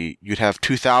reality, you'd have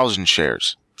 2,000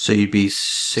 shares. So you'd be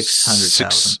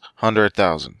 600,000.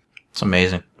 600,000. It's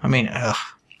amazing. I mean,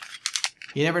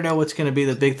 you never know what's going to be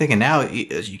the big thing. And now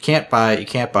you can't buy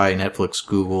Netflix,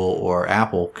 Google, or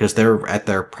Apple because they're at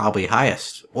their probably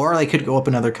highest, or they could go up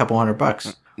another couple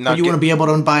 $100. But you wouldn't be able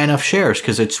to buy enough shares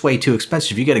because it's way too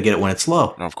expensive. You got to get it when it's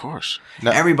low. Of course.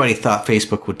 Everybody thought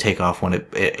Facebook would take off when it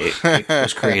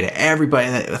was created. Everybody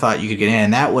thought you could get in,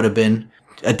 and that would have been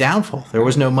a downfall. There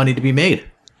was no money to be made.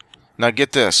 Now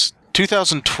get this.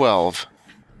 2012.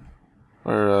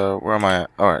 Where am I at?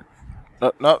 All right.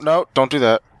 No, don't do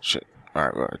that. Shit. All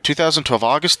right. 2012,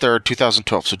 August 3rd,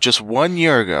 2012. So just 1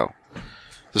 year ago,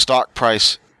 the stock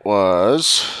price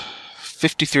was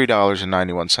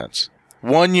 $53.91.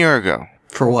 1 year ago.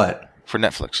 For what? For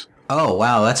Netflix. Oh,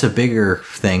 wow. That's a bigger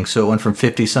thing. So it went from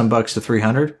 50 some bucks to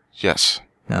 300? Yes.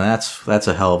 Now that's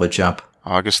a hell of a jump.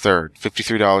 August 3rd,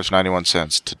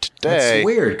 $53.91 to today. That's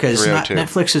weird because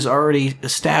Netflix is already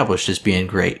established as being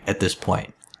great at this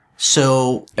point.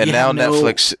 So and now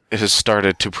Netflix has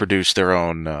started to produce their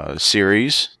own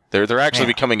series. They're actually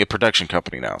becoming a production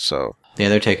company now. So yeah,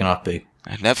 they're taking off big.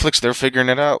 And Netflix, they're figuring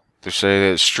it out. They're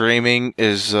saying that streaming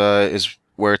is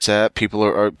where it's at. People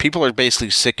are basically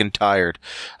sick and tired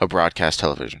of broadcast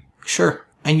television. Sure.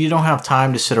 And you don't have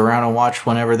time to sit around and watch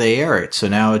whenever they air it. So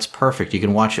now it's perfect. You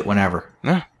can watch it whenever.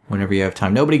 Yeah. Whenever you have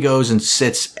time. Nobody goes and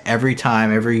sits every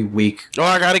week. Oh,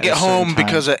 I got to get home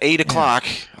because at 8 o'clock,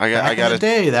 I got to.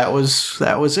 Day, that was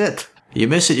it. You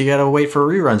miss it, you got to wait for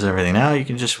reruns and everything. Now you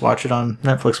can just watch it on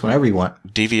Netflix whenever you want.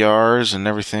 DVRs and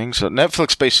everything. So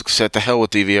Netflix basically said, the hell with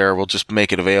DVR. We'll just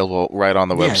make it available right on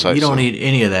the website. You don't need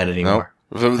any of that anymore.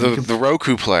 Nope. The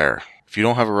Roku player. If you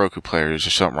don't have a Roku player, there's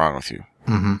just something wrong with you.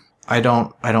 Mm-hmm. I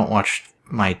don't watch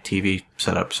my TV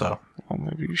setup, so. Well,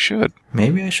 maybe you should.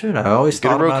 Maybe I should. I always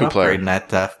thought about upgrading that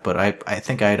stuff, but I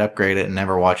think I'd upgrade it and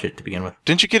never watch it to begin with.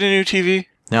 Didn't you get a new TV?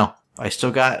 No. I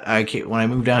still got, when I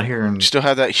moved down here. And you still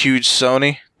have that huge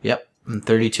Sony? Yep.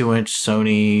 32-inch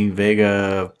Sony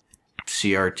Vega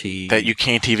CRT. That you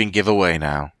can't even give away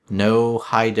now. No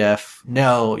high def.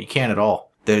 No, you can't at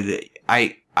all.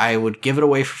 I would give it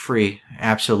away for free,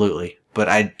 absolutely. But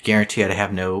I guarantee I'd have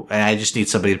and I just need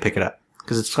somebody to pick it up.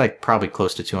 Because it's like probably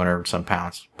close to 200 and some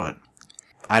pounds. But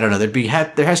I don't know.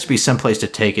 There has to be some place to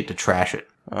take it to trash it.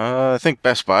 I think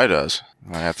Best Buy does.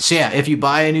 So yeah, if you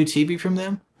buy a new TV from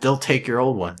them, they'll take your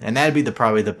old one. And that'd be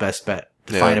probably the best bet.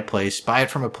 Find a place, buy it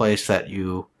from a place that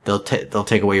they'll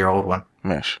take away your old one.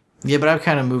 Mesh. Yeah, but I've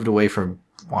kind of moved away from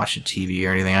watching TV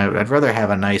or anything. I'd rather have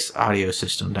a nice audio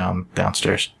system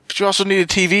downstairs. But you also need a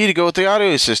TV to go with the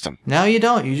audio system. No, you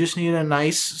don't. You just need a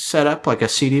nice setup, like a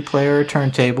CD player, a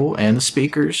turntable, and the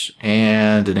speakers,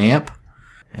 and an amp,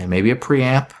 and maybe a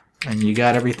preamp, and you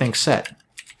got everything set.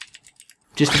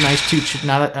 Just a nice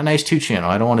a nice 2-channel.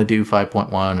 I don't want to do 5.1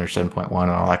 or 7.1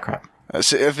 and all that crap.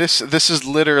 See, this is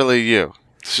literally you.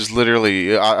 This is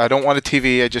literally. I don't want a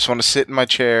TV. I just want to sit in my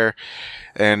chair,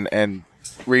 and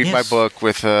read my book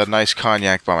with a nice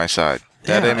cognac by my side.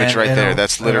 That image right there.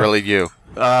 That's literally you.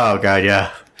 Oh god,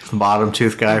 yeah. Bottom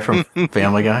tooth guy from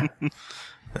Family Guy.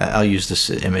 I'll use this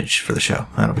image for the show.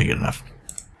 That'll be good enough.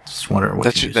 Just wondering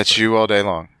what that's you all day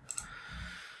long.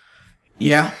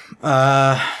 Yeah.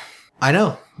 I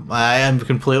know. I am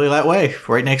completely that way.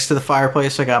 Right next to the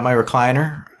fireplace, I got my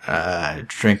recliner.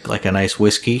 Drink like a nice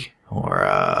whiskey or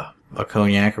a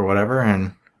cognac or whatever,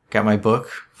 and got my book.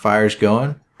 Fire's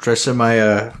going. Dressed in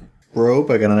my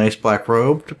robe. I got a nice black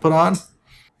robe to put on,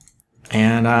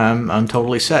 and I'm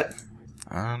totally set.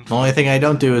 The only thing I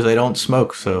don't do is I don't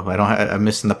smoke, so I'm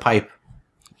missing the pipe.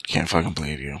 Can't fucking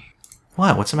believe you.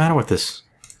 What? What's the matter with this?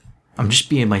 I'm just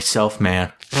being myself,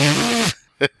 man.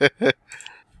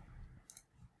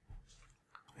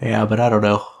 Yeah, but I don't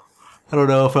know. I don't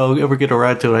know if I'll ever get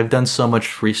around to it. I've done so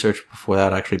much research before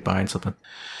that actually buying something.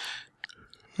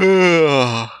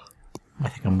 I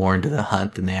think I'm more into the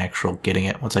hunt than the actual getting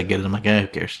it. Once I get it, I'm like, who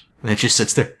cares? And it just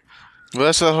sits there. Well,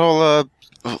 that's that whole.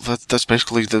 That's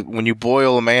basically when you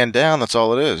boil a man down. That's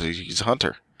all it is. He's a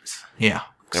hunter. Yeah.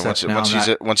 And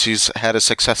once he's had a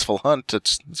successful hunt,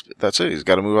 that's it. He's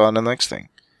got to move on to the next thing.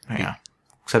 Yeah.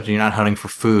 Except you're not hunting for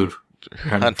food.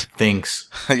 You're hunting for things.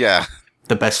 Yeah.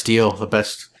 The best deal. The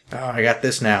best. Oh, I got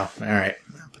this now. All right.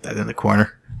 I'll put that in the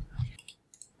corner.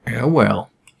 Yeah, well.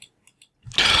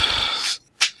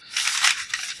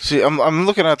 See, I'm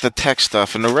looking at the tech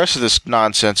stuff, and the rest of this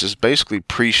nonsense is basically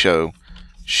pre-show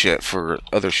shit for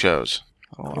other shows.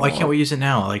 Why can't we use it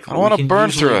now? Like, I want to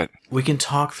burn through it. We can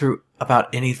talk through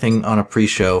about anything on a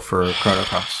pre-show for Chrono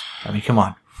Cross. I mean, come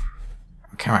on.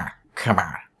 Come on.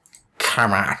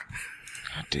 God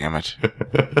damn it.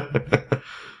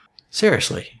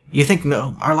 Seriously. You think,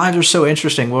 no, our lives are so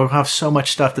interesting. We'll have so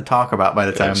much stuff to talk about by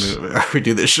the time we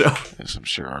do this show. Yes, I'm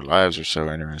sure our lives are so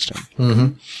interesting.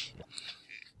 Mm-hmm.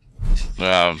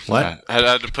 What? I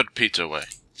had to put pizza away.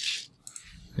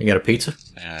 You got a pizza?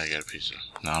 Yeah, I got a pizza.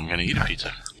 Now I'm going to eat a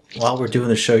pizza. While we're doing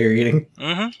the show, you're eating?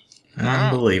 Mm-hmm.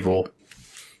 Unbelievable.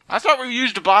 I thought we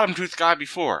used the bottom tooth guy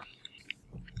before.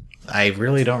 I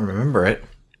really don't remember it.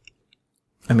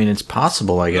 I mean, it's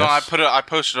possible, I guess. No, I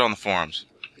posted it on the forums.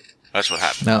 That's what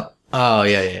happened. No. Oh,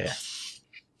 yeah.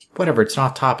 Whatever, it's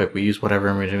not topic. We use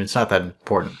whatever. It's not that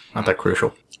important. Not that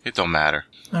crucial. It don't matter.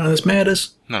 None of this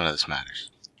matters. None of this matters.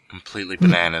 Completely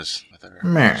bananas with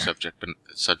our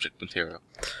subject material.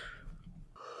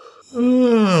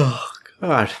 Oh,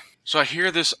 God. So I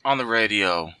hear this on the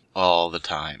radio all the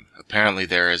time. Apparently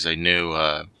there is a new,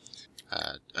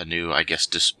 I guess,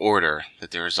 disorder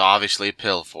that there is obviously a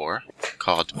pill for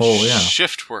called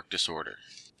shift work disorder.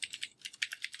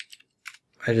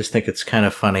 I just think it's kind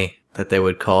of funny that they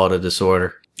would call it a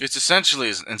disorder. It's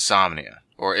essentially insomnia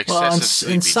or excessive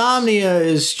sleepiness. Insomnia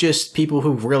is just people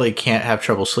who really can't have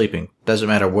trouble sleeping. Doesn't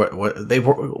matter what they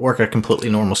work a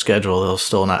completely normal schedule, they'll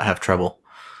still not have trouble.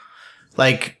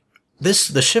 Like the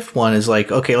shift one is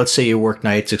like, okay, let's say you work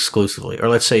nights exclusively, or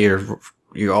let's say you're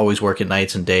always working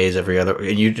nights and days every other,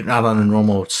 and you're not on a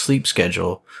normal sleep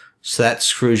schedule. So that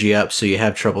screws you up. So you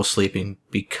have trouble sleeping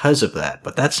because of that.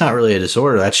 But that's not really a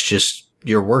disorder. That's just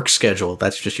your work schedule.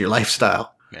 That's just your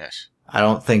lifestyle. Yes. I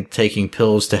don't think taking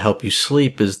pills to help you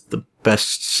sleep is the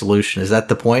best solution. Is that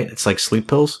the point? It's like sleep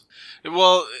pills?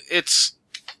 Well, it's...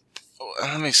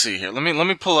 Let me see here. Let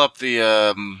me pull up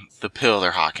the pill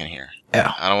they're hawking here.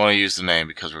 Yeah. I don't want to use the name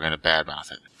because we're going to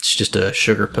badmouth it. It's just a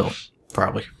sugar pill,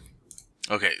 probably.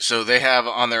 Okay, so they have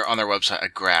on their website a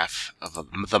graph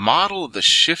of the model of the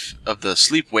shift of the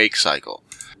sleep-wake cycle.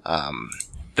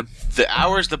 The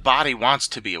hours the body wants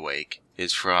to be awake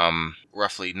is from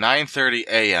roughly 9:30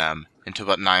 a.m. until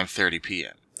about 9:30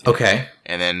 p.m. Okay.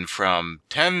 And then from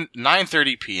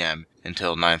 9:30 p.m.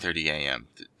 until 9:30 a.m.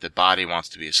 The body wants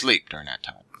to be asleep during that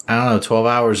time. I don't know, 12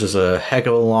 hours is a heck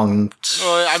of a long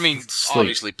Well, I mean, sleep.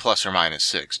 Obviously plus or minus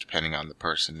 6, depending on the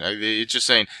person. It's just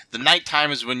saying the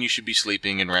nighttime is when you should be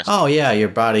sleeping and resting. Oh, yeah, your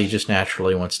body just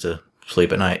naturally wants to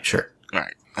sleep at night, sure.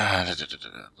 Right.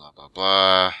 Blah, blah,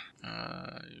 blah.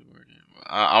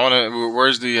 I want to...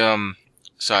 Where's the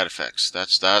side effects.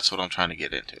 That's what I'm trying to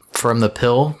get into. From the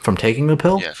pill? From taking the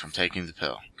pill? Yeah, from taking the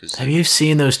pill. Have you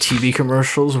seen those TV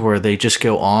commercials where they just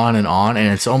go on,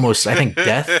 and it's almost, I think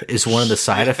death is one of the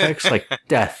side effects, like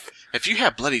death. If you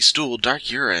have bloody stool,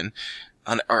 dark urine,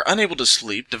 are unable to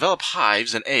sleep, develop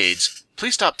hives and AIDS,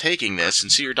 please stop taking this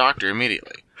and see your doctor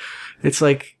immediately. It's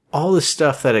like all the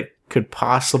stuff that it could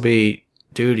possibly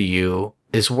do to you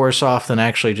is worse off than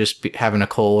actually just having a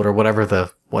cold or whatever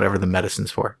the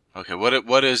medicine's for. Okay,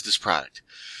 what is this product?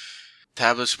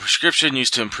 Tablets, a prescription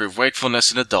used to improve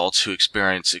wakefulness in adults who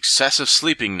experience excessive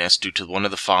sleepiness due to one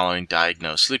of the following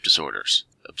diagnosed sleep disorders: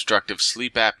 obstructive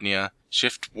sleep apnea,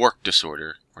 shift work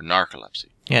disorder, or narcolepsy.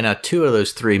 Yeah, now 2 of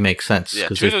those 3 make sense. Yeah,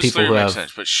 2 of those 3 make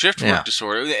sense, but shift work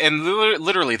disorder, and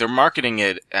literally they're marketing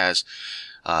it as,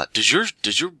 does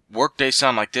your work day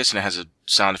sound like this? And it has a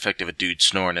sound effect of a dude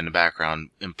snoring in the background,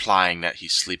 implying that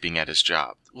he's sleeping at his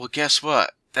job. Well, guess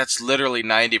what? That's literally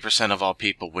 90% of all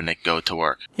people when they go to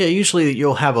work. Yeah, usually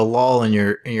you'll have a lull in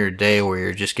your day where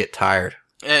you just get tired.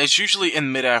 And it's usually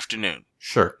in mid-afternoon.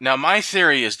 Sure. Now, my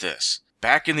theory is this.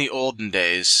 Back in the olden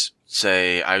days,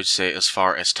 I would say as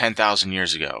far as 10,000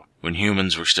 years ago, when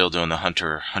humans were still doing the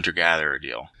hunter-gatherer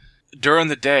deal, during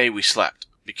the day we slept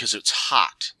because it's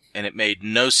hot, and it made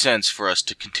no sense for us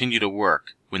to continue to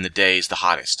work when the day is the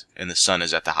hottest and the sun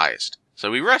is at the highest.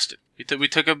 So we rested. We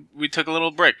took a little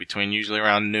break between usually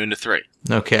around noon to 3.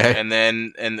 Okay.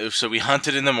 And so we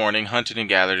hunted in the morning, hunted and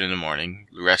gathered in the morning,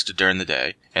 rested during the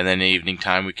day, and then in the evening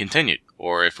time we continued.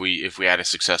 Or if we had a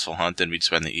successful hunt, then we'd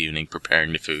spend the evening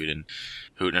preparing the food and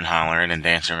hooting and hollering and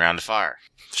dancing around the fire.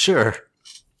 Sure.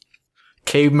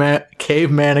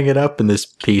 Cavemanning it up in this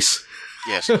piece.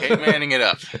 Yes, cavemanning it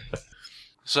up.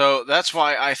 So that's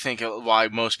why I think why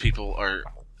most people are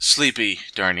sleepy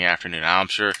during the afternoon. Now, I'm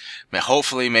sure,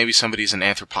 hopefully, maybe somebody's an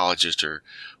anthropologist or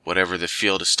whatever the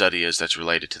field of study is that's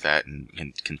related to that and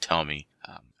can tell me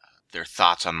their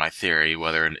thoughts on my theory,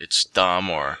 whether it's dumb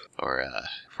or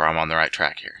I'm on the right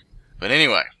track here. But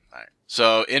anyway, all right.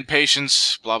 So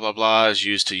inpatients, blah blah blah, is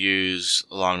used to use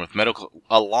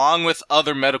along with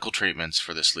other medical treatments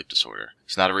for this sleep disorder.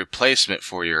 It's not a replacement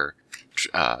for your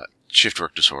shift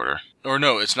work disorder. Or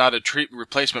no, it's not a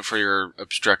replacement for your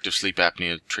obstructive sleep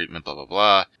apnea treatment, blah, blah,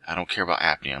 blah. I don't care about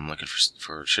apnea. I'm looking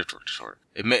for shift work disorder.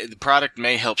 The product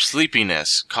may help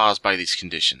sleepiness caused by these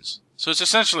conditions. So it's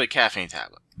essentially a caffeine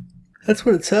tablet. That's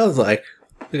what it sounds like.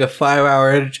 Like a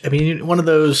 5-hour, one of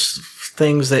those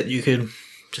things that you could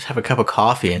just have a cup of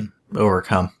coffee and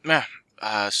overcome. Yeah.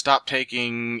 Stop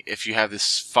taking if you have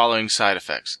this following side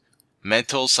effects: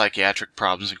 mental, psychiatric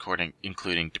problems,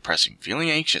 including depressing, feeling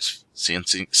anxious,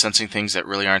 sensing things that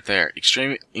really aren't there,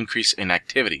 extreme increase in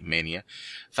activity, mania,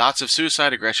 thoughts of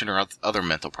suicide, aggression, or other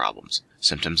mental problems,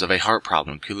 symptoms of a heart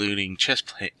problem, including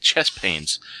chest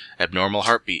pains, abnormal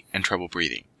heartbeat, and trouble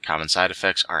breathing. Common side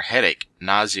effects are headache,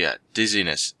 nausea,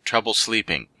 dizziness, trouble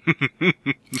sleeping.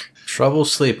 Trouble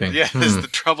sleeping. Yeah, this is the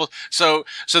trouble. So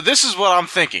this is what I'm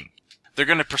thinking. They're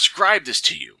going to prescribe this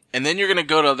to you. And then you're going to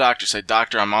go to the doctor and say,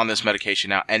 "Doctor, I'm on this medication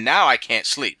now, and now I can't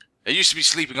sleep. I used to be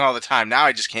sleeping all the time. Now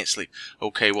I just can't sleep."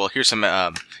 Okay, well, here's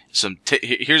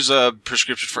here's a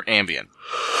prescription for Ambien.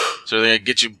 So they're going to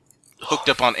get you hooked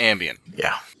up on Ambien.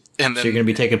 Yeah. And then, so you're going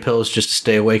to be taking pills just to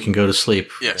stay awake and go to sleep.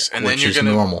 Yes, and then you're going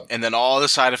to normal. And then all the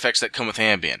side effects that come with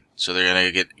Ambien. So they're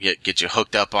going to get you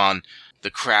hooked up on the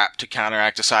crap to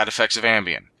counteract the side effects of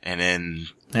Ambien. And then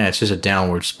it's just a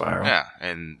downward spiral. Yeah,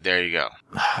 and there you go.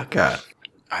 Oh, God.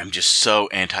 I'm just so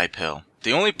anti-pill.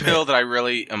 The only pill that I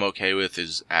really am okay with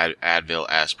is Advil,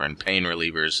 aspirin, pain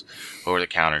relievers,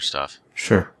 over-the-counter stuff.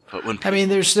 Sure. But when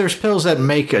there's pills that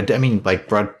make like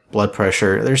blood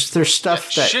pressure. There's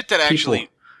stuff that shit that actually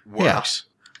works.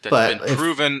 Yeah, that's been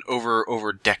proven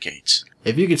over decades.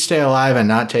 If you could stay alive and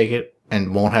not take it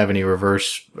and won't have any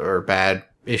reverse or bad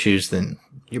issues, then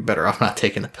you're better off not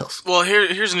taking the pills. Well,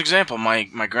 here's an example.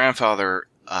 My grandfather,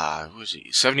 was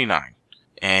he 79?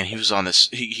 And he was on this,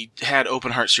 he had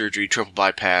open heart surgery, triple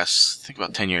bypass, I think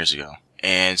about 10 years ago.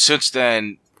 And since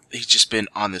then, he's just been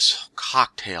on this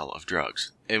cocktail of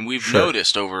drugs. And we've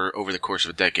noticed over the course of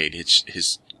a decade,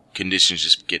 his condition's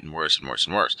just getting worse and worse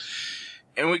and worse.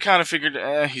 And we kind of figured,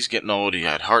 he's getting old, he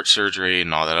had heart surgery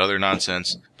and all that other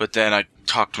nonsense. But then I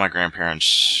talked to my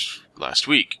grandparents last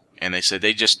week, and they said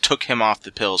they just took him off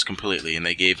the pills completely, and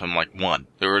they gave him like one.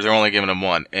 They're only giving him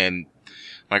one. And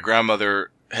my grandmother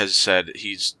has said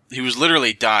he was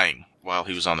literally dying while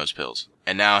he was on those pills.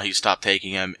 And now he stopped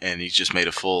taking them, and he's just made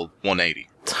a full 180.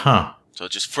 Huh. So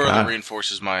it just further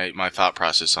reinforces my thought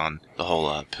process on the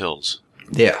whole pills.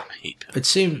 Yeah. I hate pills. It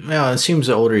seems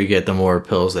the older you get, the more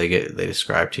pills they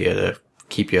describe to you to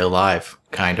keep you alive,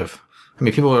 kind of. I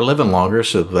mean, people are living longer,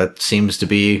 so that seems to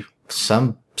be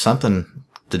something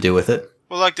to do with it.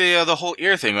 Well, like the whole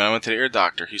ear thing. When I went to the ear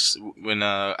doctor,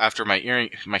 after my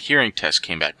hearing test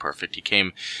came back perfect, he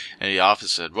came in the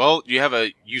office and said, "Well, you have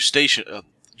a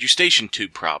eustachian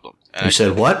tube problem." And You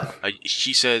said what?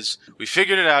 He says, "We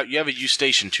figured it out. You have a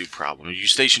eustachian tube problem. A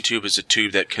eustachian tube is a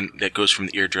tube that goes from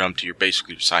the eardrum to your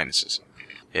sinuses.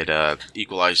 It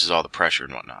equalizes all the pressure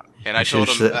and whatnot." And I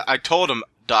told him,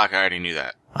 "Doc, I already knew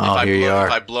that. Oh, here you are.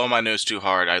 If I blow my nose too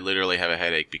hard, I literally have a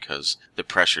headache because the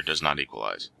pressure does not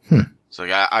equalize." So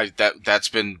like that's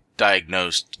been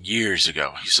diagnosed years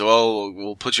ago. He said, "Oh,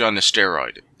 we'll put you on the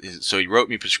steroid." So he wrote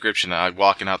me a prescription, and I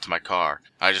walking out to my car.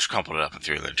 I just crumpled it up and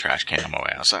threw it in the trash can on my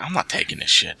way. I was like, I'm not taking this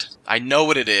shit. I know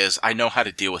what it is. I know how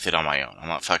to deal with it on my own. I'm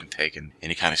not fucking taking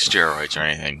any kind of steroids or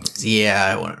anything. Yeah,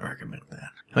 I wouldn't recommend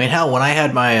that. I mean, hell, when I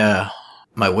had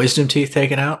my wisdom teeth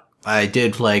taken out, I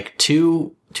did like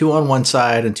two on one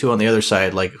side and two on the other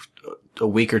side, like a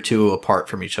week or two apart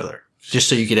from each other. Just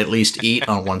so you could at least eat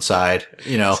on one side,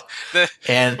 you know.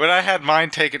 And when I had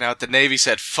mine taken out, the Navy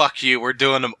said, "Fuck you, we're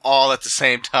doing them all at the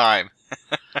same time."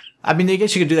 I mean, I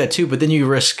guess you could do that too, but then you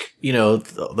risk, you know,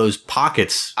 those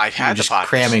pockets. I had just the pockets.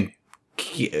 Cramming.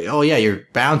 Oh yeah, you're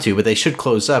bound to, but they should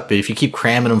close up. But if you keep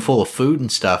cramming them full of food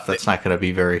and stuff, that's not going to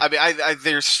be very. I mean,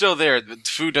 they're still there. The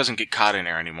food doesn't get caught in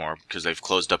there anymore because they've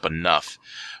closed up enough.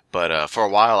 But for a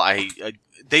while,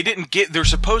 they're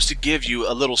supposed to give you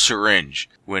a little syringe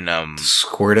when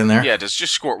squirt in there. Yeah,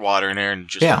 just squirt water in there and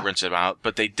just rinse it out.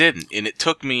 But they didn't, and it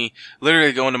took me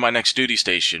literally going to my next duty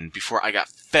station before I got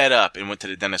fed up and went to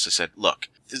the dentist. I said, "Look,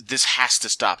 this has to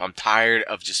stop. I'm tired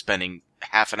of just spending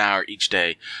half an hour each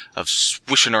day of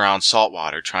swishing around salt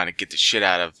water trying to get the shit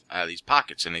out of these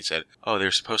pockets." And they said, "Oh,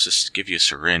 they're supposed to give you a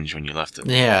syringe when you left them."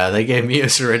 Yeah, they gave me a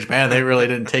syringe. Man, they really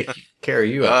didn't take care of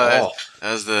you at all.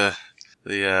 That was the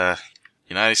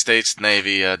United States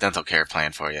Navy dental care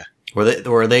plan for you.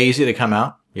 Were they easy to come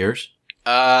out? Yours?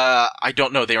 I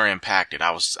don't know. They were impacted.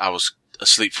 I was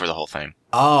asleep for the whole thing.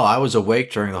 Oh, I was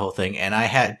awake during the whole thing, and I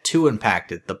had two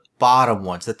impacted. The bottom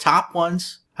ones, the top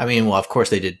ones. I mean, well, of course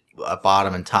they did a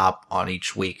bottom and top on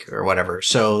each week or whatever.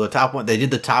 So the top one, they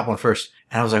did the top one first,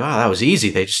 and I was like, "Oh, that was easy."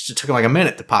 It took them like a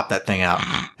minute to pop that thing out,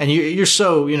 and you're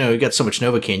so, you know, you got so much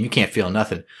Novocaine, you can't feel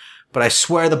nothing. But I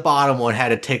swear the bottom one had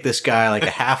to take this guy like a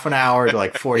half an hour to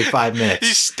like 45 minutes.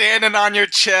 He's standing on your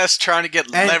chest trying to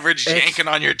get leverage, yanking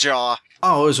on your jaw.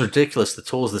 Oh, it was ridiculous, the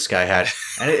tools this guy had.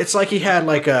 And it's like he had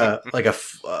like a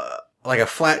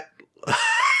flat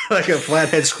like a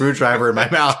flathead screwdriver in my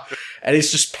mouth, and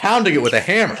he's just pounding it with a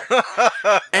hammer.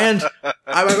 And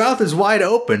my mouth is wide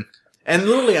open. And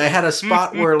literally, I had a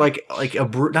spot where,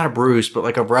 not a bruise, but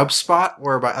like a rub spot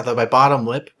where my bottom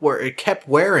lip, where it kept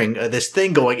wearing this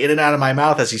thing going in and out of my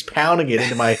mouth as he's pounding it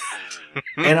into my,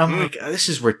 and I'm like, this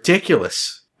is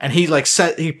ridiculous. And he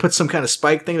he put some kind of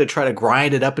spike thing to try to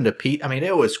grind it up into peat. I mean,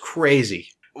 it was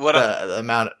crazy. The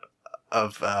amount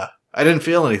of, I didn't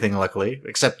feel anything, luckily,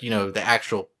 except, you know, the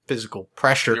actual physical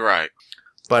pressure. You're right.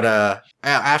 But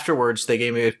afterwards, they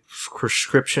gave me a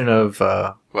prescription of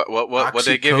what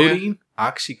they give you?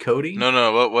 Oxycodone?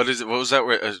 No. What is it? What was that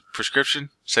word? A prescription?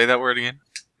 Say that word again.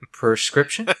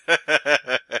 Prescription?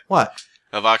 What?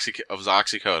 Of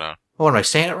oxycodone. What, am I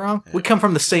saying it wrong? Yeah. We come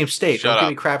from the same state. Shut Don't give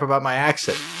me crap about my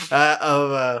accent.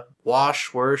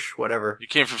 Worsh, whatever. You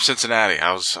came from Cincinnati.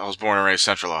 I was born and raised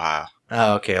Central Ohio.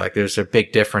 Oh, okay. Like there's a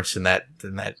big difference in that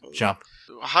jump.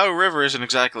 Ohio River isn't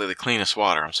exactly the cleanest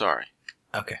water. I'm sorry.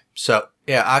 Okay. So,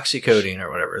 yeah, oxycodone or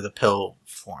whatever, the pill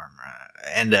form.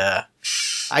 And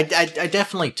I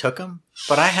definitely took them,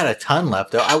 but I had a ton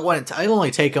left. I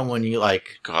only take them when you,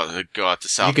 like... Go out to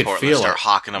Southport and start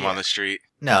hawking them on the street.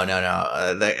 No.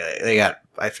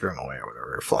 I threw them away or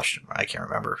whatever, or flushed them. I can't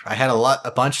remember. I had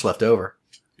a bunch left over.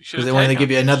 Because they wanted to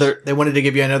give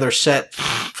you another set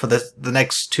for the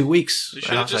next 2 weeks. You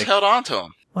should have just held on to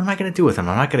them. What am I going to do with them?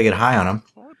 I'm not going to get high on them.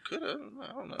 Well, could have. I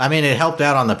don't know. I mean, it helped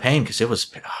out on the pain because it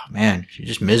was, man, you're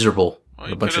just miserable. Well,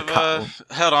 you could have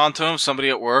held on to them. Somebody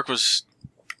at work was.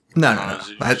 No.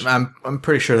 I'm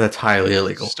pretty sure that's highly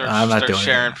illegal. I'm not doing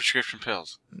sharing prescription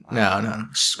pills. No.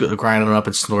 Grinding them up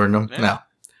and snorting them. Yeah.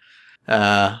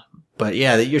 No. But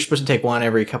yeah, you're supposed to take one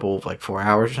every couple of 4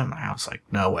 hours or something. I was like,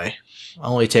 no way. I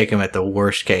only take them at the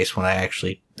worst case when I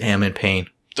actually am in pain.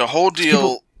 The whole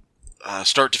deal,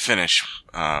 start to finish,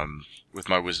 with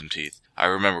my wisdom teeth. I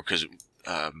remember because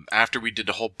after we did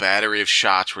the whole battery of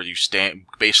shots where you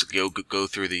basically go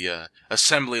through the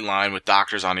assembly line with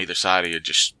doctors on either side of you,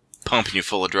 just pumping you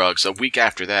full of drugs. A week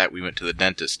after that, we went to the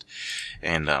dentist,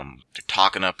 and they're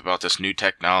talking up about this new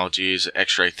technology,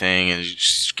 X-ray thing, and it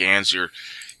scans your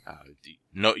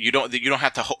No, you don't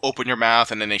have to open your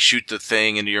mouth and then they shoot the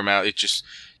thing into your mouth. It just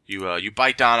you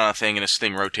bite down on a thing and this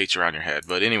thing rotates around your head.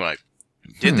 But anyway,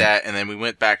 did that, and then we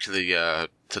went back to the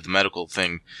medical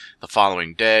thing the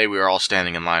following day. We were all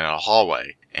standing in line in a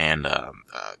hallway, and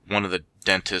one of the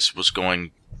dentists was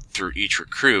going through each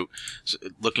recruit,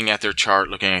 looking at their chart,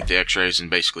 looking at the X-rays, and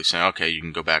basically saying, "Okay, you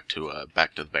can go back to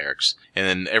the barracks." And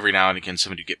then every now and again,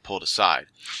 somebody would get pulled aside.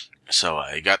 So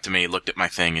he got to me, looked at my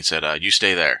thing, and said, "You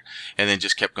stay there," and then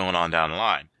just kept going on down the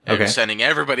line. And sending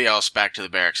everybody else back to the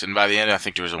barracks. And by the end, I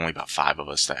think there was only about 5 of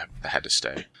us that had to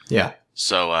stay. Yeah.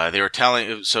 So they were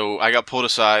telling. So I got pulled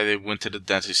aside. They went to the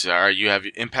dentist. Said, "All right, you have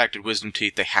impacted wisdom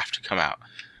teeth. They have to come out."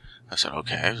 I said,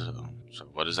 "Okay. So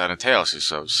what does that entail?" She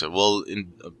said, "Well,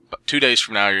 in 2 days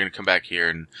from now, you're going to come back here,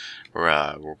 and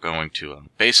we're going to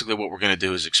basically what we're going to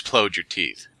do is explode your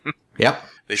teeth." Yep.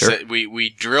 They said we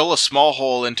drill a small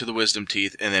hole into the wisdom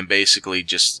teeth, and then basically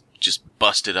just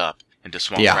bust it up into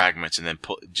small fragments, and then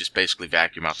just basically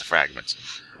vacuum out the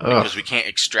fragments. Because we can't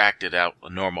extract it out a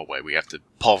normal way. We have to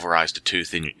pulverize the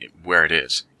tooth where it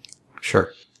is.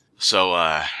 Sure. So,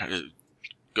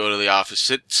 go to the office,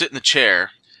 sit in the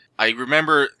chair. I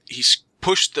remember she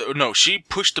pushed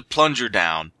the plunger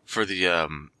down for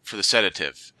the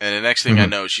sedative. And the next thing I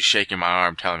know, she's shaking my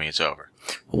arm, telling me it's over.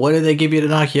 What did they give you to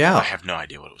knock you out? I have no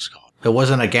idea what it was called. It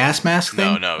wasn't a gas mask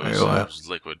thing? No, it was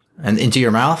liquid. And into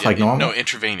your mouth, like normal? No,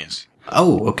 intravenous.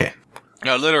 Oh, okay.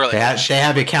 No, literally. They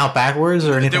have you count backwards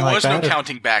or anything like that? There was no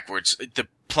counting backwards. The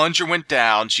plunger went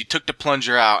down. She took the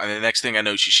plunger out, and the next thing I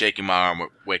know, she's shaking my arm,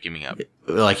 waking me up.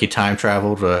 Like you time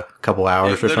traveled a couple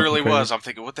hours or something? It literally was. I'm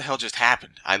thinking, what the hell just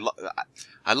happened?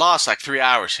 I lost like 3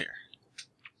 hours here.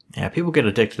 Yeah, people get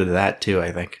addicted to that too,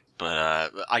 I think.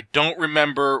 But I don't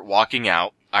remember walking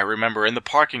out. I remember in the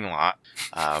parking lot.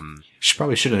 She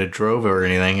probably shouldn't have drove or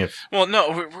anything. Well,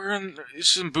 no,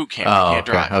 it's in boot camp. Oh, you can't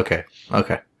drive.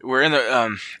 Okay. We're in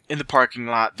the parking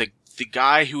lot. The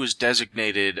guy who was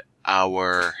designated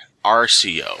our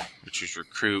RCO, which was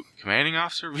recruit commanding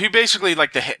officer, he basically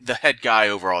like the head guy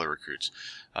over all the recruits,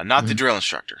 not the drill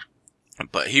instructor,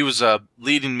 but he was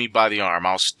leading me by the arm.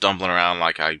 I was stumbling around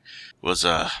like I was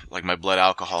like my blood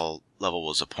alcohol level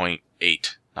was a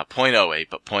 0.8, not 0.08,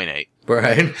 but 0.8.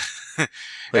 Right.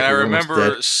 And I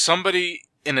remember somebody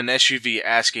in an SUV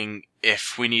asking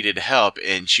if we needed help,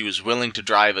 and she was willing to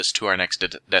drive us to our next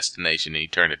destination, and he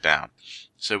turned it down.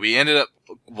 So we ended up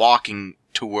walking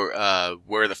to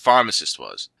where the pharmacist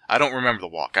was. I don't remember the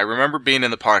walk. I remember being in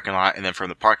the parking lot, and then from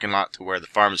the parking lot to where the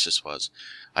pharmacist was.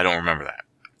 I don't remember that.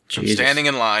 So I'm standing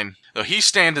in line. Though he's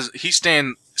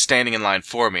standing in line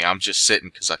for me. I'm just sitting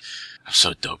because I'm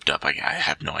so doped up. I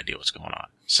have no idea what's going on.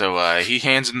 So he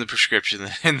hands him the prescription,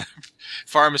 and the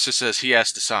pharmacist says he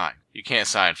has to sign. You can't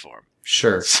sign for him.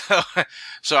 Sure.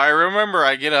 So I remember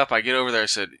I get over there. I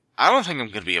said, I don't think I'm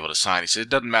going to be able to sign. He said, it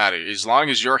doesn't matter. As long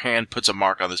as your hand puts a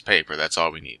mark on this paper, that's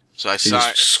all we need. So I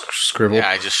signed. Scribbled? Yeah,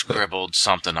 I just scribbled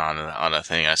something on a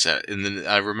thing. I said, and then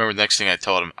I remember the next thing I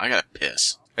told him, I got to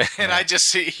piss. And I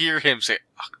just hear him say,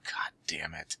 oh, God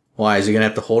damn it. Why? Is he going to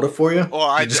have to hold it for you? Well,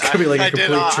 I did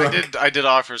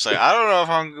offer to say, I don't know if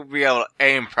I'm going to be able to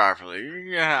aim properly.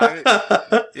 You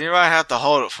might have to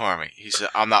hold it for me. He said,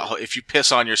 I'm not. If you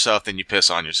piss on yourself, then you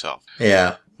piss on yourself.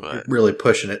 Yeah. But, really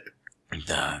pushing it.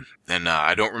 Then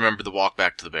I don't remember the walk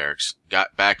back to the barracks.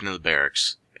 Got back into the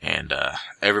barracks, and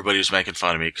everybody was making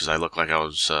fun of me because I looked like I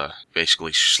was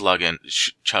basically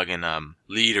chugging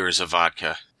liters of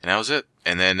vodka. And that was it.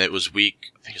 And then it was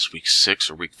week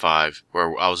 6 or week 5,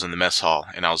 where I was in the mess hall,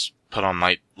 and I was put on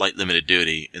light limited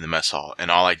duty in the mess hall, and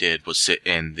all I did was sit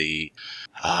in the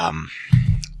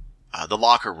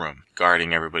locker room,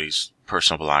 guarding everybody's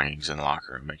personal belongings in the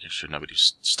locker room, making sure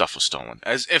nobody's stuff was stolen.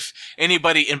 As if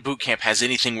anybody in boot camp has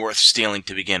anything worth stealing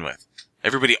to begin with.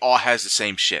 Everybody all has the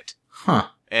same shit. Huh.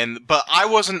 But I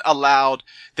wasn't allowed.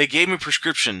 They gave me the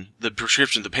prescription, the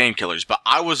painkillers, but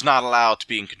I was not allowed to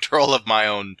be in control of my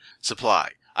own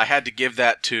supply. I had to give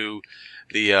that to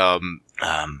the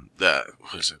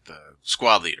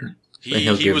squad leader.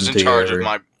 He was in charge of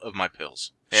my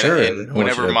pills. Sure. And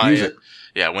whenever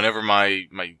whenever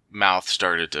my mouth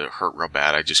started to hurt real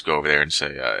bad, I just go over there and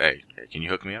say, "Hey, can you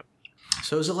hook me up?"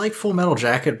 So is it like Full Metal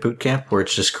Jacket boot camp, where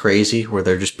it's just crazy, where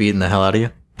they're just beating the hell out of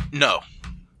you? No.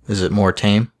 Is it more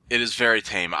tame? It is very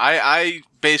tame. I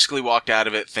basically walked out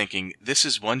of it thinking, this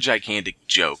is one gigantic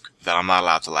joke that I'm not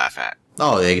allowed to laugh at.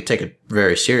 Oh, they take it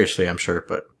very seriously, I'm sure,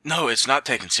 but... No, it's not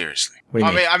taken seriously. What do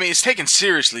you mean? I mean, it's taken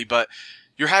seriously, but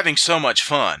you're having so much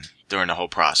fun during the whole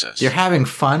process. You're having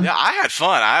fun? Yeah, I had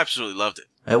fun. I absolutely loved it.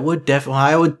 I would definitely.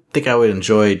 I would think I would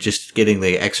enjoy just getting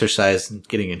the exercise and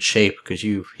getting in shape because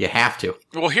you have to.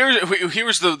 Well,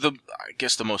 here's the I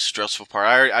guess the most stressful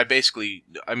part. I basically,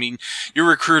 I mean, your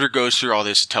recruiter goes through all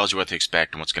this and tells you what to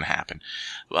expect and what's going to happen.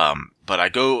 But I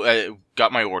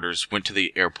got my orders, went to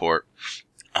the airport,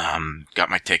 got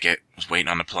my ticket, was waiting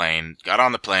on the plane, got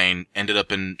on the plane, ended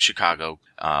up in Chicago,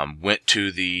 went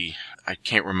to I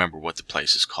can't remember what the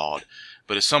place is called,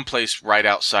 but it's someplace right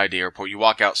outside the airport. You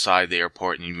walk outside the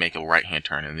airport and you make a right-hand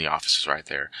turn and the office is right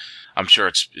there. I'm sure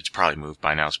it's probably moved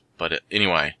by now, but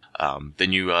anyway,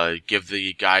 then you, give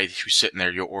the guy who's sitting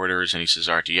there your orders and he says,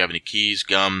 all right, do you have any keys,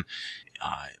 gum,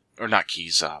 or not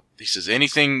keys, he says,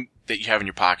 anything that you have in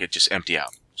your pocket, just empty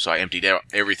out. So I emptied out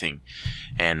everything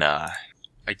and,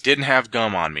 I didn't have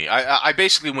gum on me. I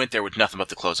basically went there with nothing but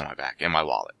the clothes on my back and my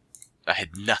wallet. I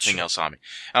had nothing else on me.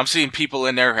 And I'm seeing people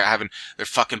in there having their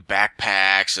fucking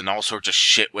backpacks and all sorts of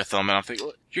shit with them. And I'm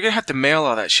thinking, you're going to have to mail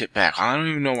all that shit back. I don't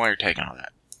even know why you're taking all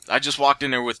that. I just walked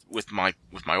in there with my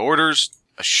orders,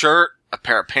 a shirt, a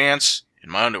pair of pants,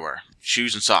 and my underwear,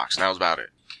 shoes and socks. And that was about it.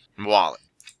 And wallet.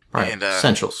 Right. And,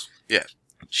 essentials. Yeah.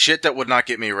 Shit that would not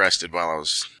get me arrested while I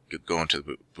was going to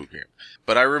the boot camp.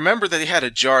 But I remember that they had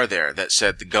a jar there that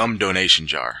said the gum donation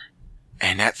jar.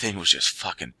 And that thing was just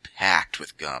fucking packed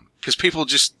with gum. Because people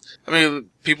just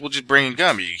bringing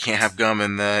gum. You can't have gum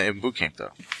in boot camp,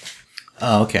 though.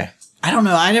 Oh, okay. I don't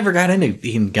know. I never got into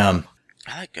eating gum.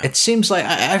 I like gum. It seems like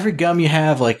every gum you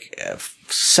have, like,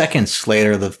 seconds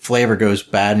later, the flavor goes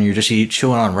bad and you're just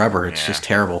chewing on rubber. It's just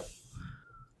terrible.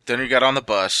 Then you got on the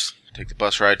bus. Take the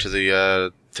bus ride to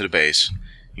the base.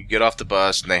 You get off the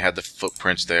bus and they had the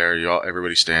footprints there.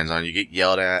 Everybody stands on. You get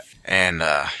yelled at. And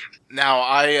now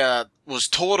I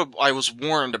was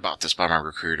warned about this by my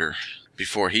recruiter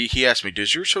before. He asked me,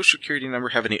 does your social security number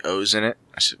have any O's in it?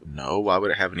 I said, no, why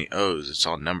would it have any O's? It's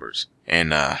all numbers.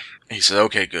 And he said,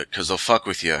 okay, good, because they'll fuck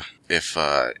with you if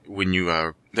when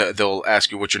you they'll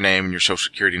ask you what's your name and your social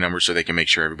security number so they can make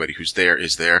sure everybody who's there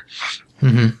is there.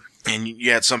 Mm-hmm. And you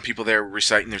had some people there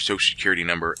reciting their social security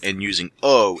number and using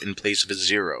O in place of a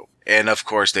 0. And of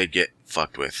course they'd get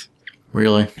fucked with.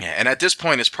 Really? Yeah, and at this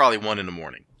point it's probably 1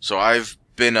 a.m. So I've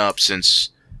been up since,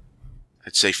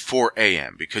 I'd say 4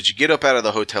 a.m. because you get up out of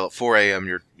the hotel at 4 a.m.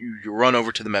 You run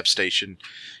over to the MEP station.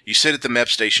 You sit at the MEP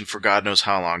station for God knows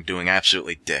how long doing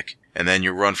absolutely dick. And then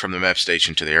you run from the MEP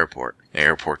station to the airport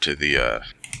to the,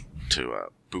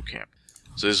 boot camp.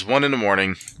 So this is 1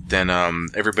 a.m. Then,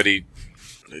 everybody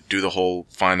do the whole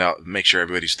make sure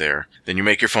everybody's there. Then you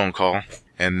make your phone call.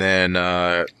 And then,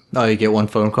 you get one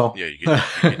phone call? Yeah, you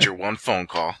get your one phone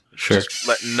call. Sure. Just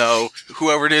letting know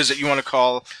whoever it is that you want to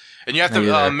call. And you have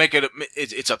to make it,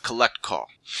 it's a collect call.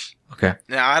 Okay.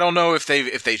 Now, I don't know if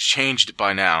they've changed it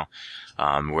by now,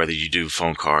 whether you do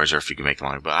phone calls or if you can make it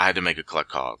longer, but I had to make a collect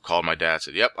call. Called my dad,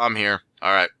 said, yep, I'm here.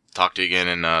 All right. Talk to you again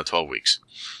in 12 weeks.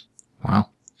 Wow.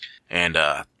 And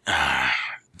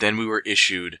then we were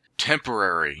issued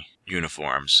temporary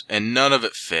uniforms, and none of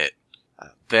it fit.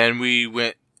 Then we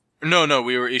went... No,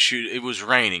 we were issued... It was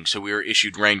raining, so we were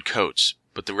issued raincoats,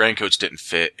 but the raincoats didn't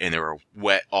fit, and they were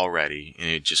wet already, and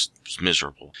it just was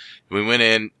miserable. We went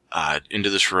into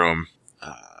this room,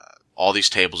 all these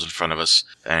tables in front of us,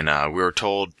 and we were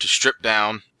told to strip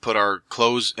down, put our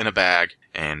clothes in a bag,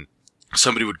 and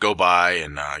somebody would go by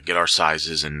and get our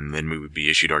sizes, and then we would be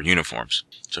issued our uniforms.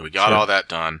 So we got all that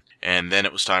done, and then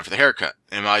it was time for the haircut.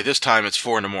 And by this time, it's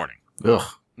 4 a.m. Ugh.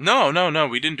 No,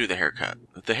 we didn't do the haircut.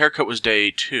 The haircut was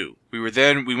day 2. We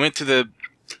went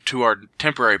to our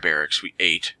temporary barracks. We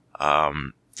ate.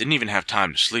 Didn't even have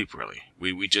time to sleep, really.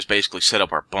 We just basically set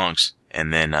up our bunks,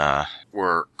 and then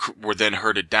were then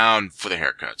herded down for the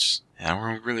haircuts. And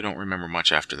I really don't remember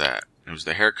much after that. It was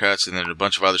the haircuts and then a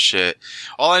bunch of other shit.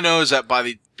 All I know is that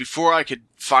before I could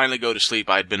finally go to sleep,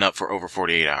 I had been up for over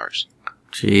 48 hours.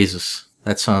 Jesus.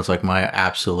 That sounds like my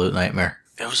absolute nightmare.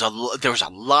 There was a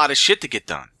lot of shit to get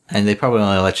done. And they probably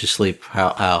only let you sleep,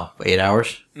 how 8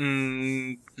 hours?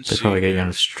 They probably get you on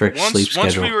a strict sleep schedule.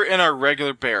 Once we were in our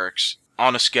regular barracks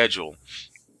on a schedule,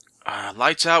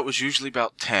 lights out was usually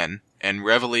about 10, and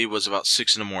reveille was about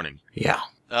 6 a.m. Yeah.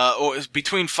 Or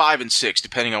between 5 and 6,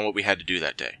 depending on what we had to do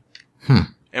that day.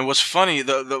 And what's funny,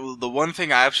 the one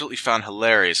thing I absolutely found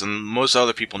hilarious, and most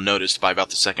other people noticed by about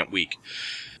the second week,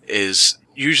 is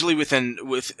usually with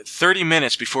 30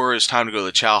 minutes before it was time to go to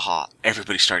the chow hall,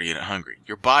 everybody started getting hungry.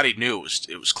 Your body knew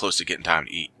it was close to getting time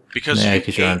to eat. Because you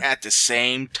ate at the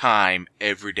same time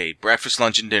every day. Breakfast,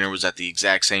 lunch, and dinner was at the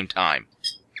exact same time.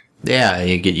 Yeah,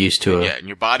 you get used to it. Yeah, and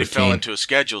your body fell into a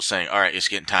schedule saying, all right, it's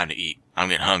getting time to eat. I'm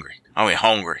getting hungry. I'm getting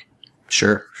hungry.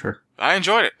 Sure. I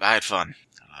enjoyed it. I had fun.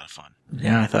 A lot of fun.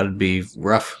 Yeah, I thought it'd be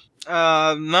rough.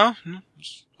 No.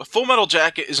 It's A Full Metal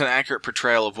Jacket is an accurate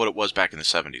portrayal of what it was back in the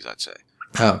 70s, I'd say.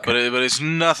 Oh, okay. But it's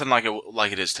nothing like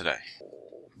it is today.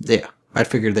 Yeah, I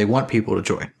figured they want people to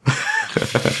join.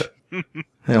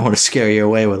 They don't want to scare you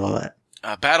away with all that.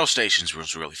 Battle Stations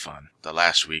was really fun. The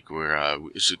last week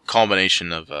it's a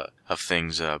culmination of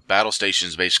things. Battle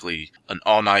Stations basically an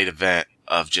all-night event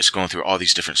of just going through all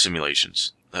these different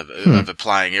simulations of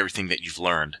applying everything that you've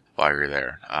learned while you're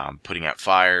there. Putting out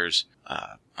fires,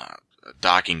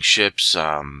 docking ships.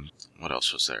 What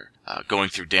else was there? Going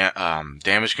through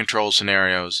damage control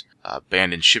scenarios,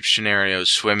 abandoned ship scenarios,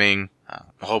 swimming,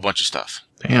 a whole bunch of stuff.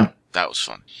 Damn. That was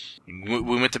fun. We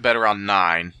went to bed around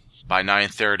 9. By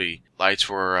 9:30, lights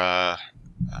were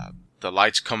the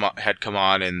lights had come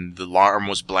on and the alarm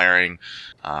was blaring.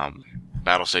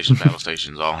 Battle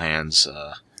stations, all hands.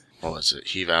 What was it?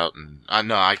 Heave out and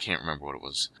I can't remember what it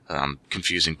was. I'm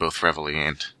confusing both Reveille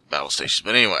and Battle Stations.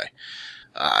 But anyway,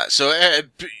 so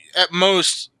at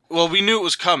most, well, we knew it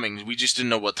was coming. We just didn't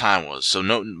know what time it was. So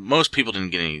most people didn't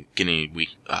get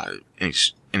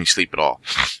any sleep at all.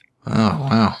 Oh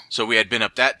wow! So we had been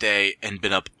up that day and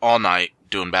been up all night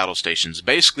doing battle stations.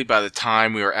 Basically, by the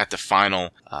time we were at the final,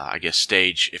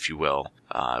 stage, if you will,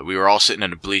 we were all sitting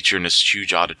in a bleacher in this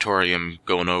huge auditorium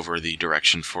going over the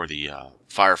direction for the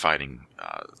firefighting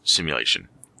simulation.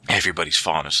 Everybody's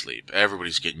falling asleep.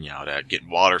 Everybody's getting yelled at, getting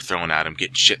water thrown at them,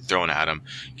 getting shit thrown at them,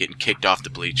 getting kicked off the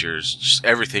bleachers, just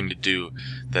everything to do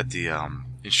that the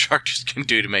instructors can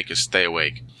do to make us stay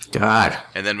awake. God.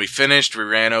 And then we finished. We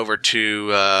ran over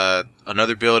to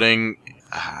another building.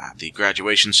 The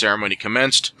graduation ceremony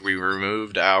commenced. We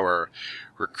removed our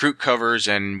recruit covers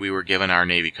and we were given our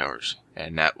Navy covers.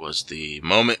 And that was the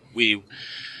moment we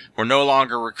were no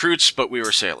longer recruits, but we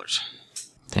were sailors.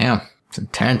 Damn, it's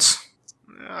intense.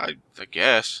 I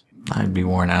guess. I'd be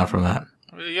worn out from that.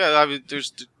 Yeah,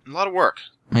 there's a lot of work.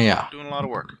 Yeah. Doing a lot of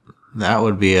work. That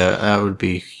would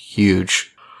be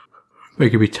huge.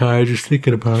 Making me tired just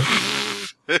thinking about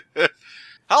it.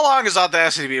 How long has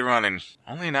Audacity been running?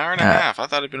 Only an hour and a half. I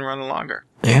thought it'd been running longer.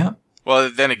 Yeah. Well,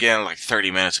 then again, like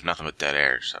 30 minutes of nothing but dead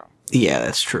air, so. Yeah,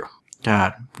 that's true.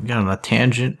 God, we got on a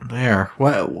tangent there.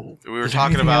 What? We were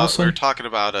talking about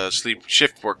sleep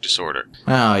shift work disorder.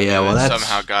 Oh yeah, well that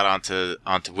somehow got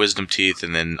onto wisdom teeth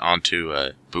and then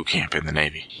onto boot camp in the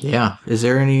Navy. Yeah. Is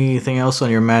there anything else on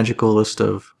your magical list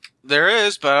of? There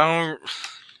is, but I don't.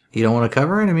 You don't want to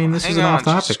cover it? I mean, this is an off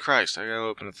topic. Jesus Christ, I gotta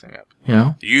open the thing up. You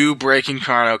know? You breaking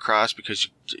Chrono Cross because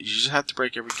you just have to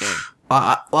break every game.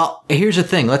 Well, here's the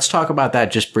thing. Let's talk about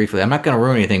that just briefly. I'm not going to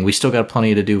ruin anything. We still got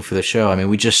plenty to do for the show. I mean,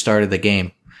 we just started the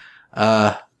game.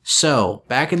 So,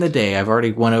 back in the day, I've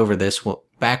already went over this. Well,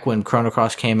 back when Chrono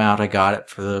Cross came out, I got it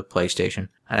for the PlayStation.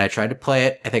 And I tried to play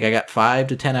it. I think I got 5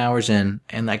 to 10 hours in.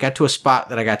 And I got to a spot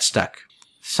that I got stuck.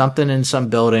 Something in some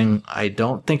building. I'm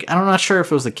not sure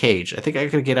if it was the cage. I think I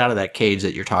could get out of that cage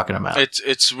that you're talking about.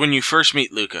 It's when you first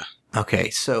meet Luca.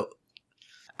 Okay, so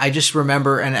I just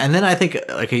remember, and then I think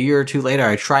like a year or two later,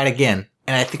 I tried again,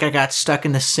 and I think I got stuck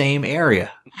in the same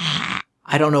area.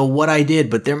 I don't know what I did,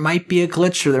 but there might be a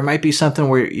glitch or there might be something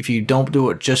where if you don't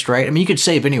do it just right, I mean, you could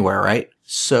save anywhere, right?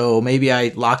 So maybe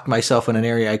I locked myself in an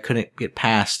area I couldn't get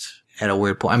past at a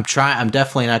weird point. I'm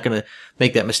definitely not going to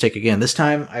make that mistake again. This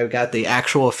time I got the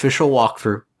actual official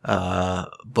walkthrough,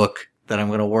 book that I'm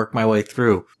going to work my way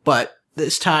through. But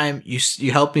this time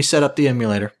you helped me set up the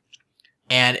emulator,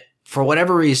 and for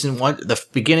whatever reason, the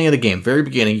beginning of the game, very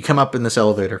beginning, you come up in this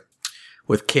elevator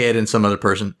with Kid and some other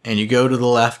person, and you go to the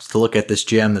left to look at this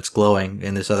gem that's glowing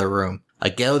in this other room. I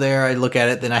go there, I look at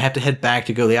it, then I have to head back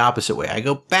to go the opposite way. I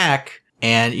go back,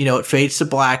 and, it fades to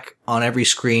black on every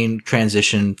screen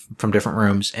transition from different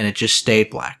rooms, and it just stayed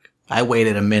black. I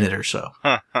waited a minute or so.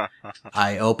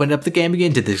 I opened up the game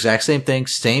again, did the exact same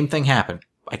thing happened.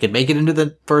 I could make it into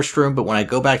the first room, but when I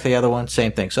go back to the other one,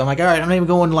 same thing. So I'm like, all right, I'm not even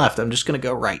going left. I'm just going to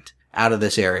go right out of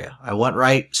this area. I went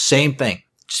right, same thing.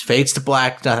 Just fades to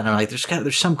black, nothing. I'm like,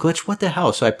 there's some glitch. What the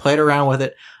hell? So I played around with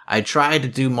it. I tried to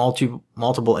do multiple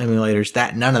emulators.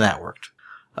 None of that worked.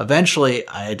 Eventually,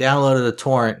 I downloaded a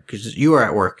torrent because you were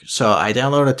at work. So I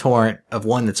downloaded a torrent of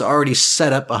one that's already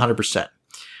set up 100%.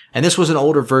 And this was an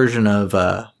older version of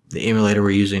the emulator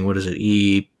we're using. What is it?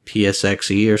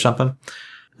 EPSXE or something?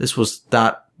 This was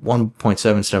not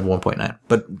 1.7 instead of 1.9.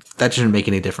 But that didn't make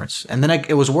any difference. And then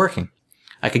it was working.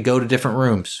 I could go to different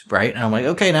rooms, right? And I'm like,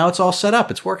 okay, now it's all set up.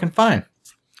 It's working fine.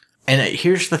 And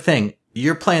here's the thing.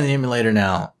 You're playing the emulator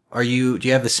now. Do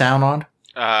you have the sound on?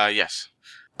 Yes.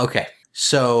 Okay.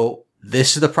 So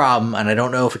this is the problem, and I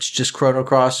don't know if it's just Chrono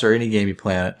Cross or any game you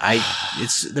play on it.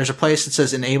 There's a place that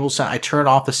says enable sound. I turn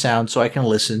off the sound so I can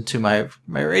listen to my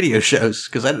radio shows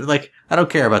because I I don't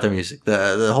care about the music.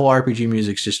 The whole RPG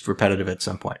music's just repetitive at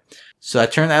some point. So I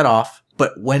turn that off.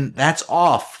 But when that's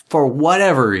off, for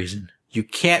whatever reason, you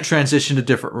can't transition to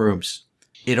different rooms.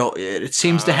 It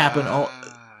seems to happen.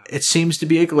 It seems to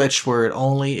be a glitch where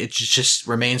it just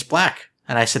remains black.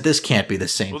 And I said, this can't be the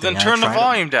same thing. Well, then turn the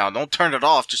volume down. Don't turn it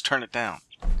off. Just turn it down.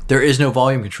 There is no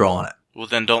volume control on it. Well,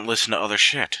 then don't listen to other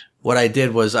shit. What I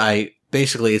did was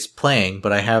basically it's playing,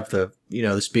 but I have the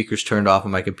speakers turned off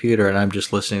on my computer and I'm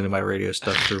just listening to my radio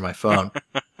stuff through my phone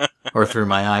or through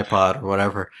my iPod or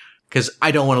whatever. Cause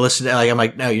I don't want to listen to, I'm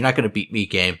like, no, you're not going to beat me,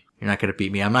 game. You're not going to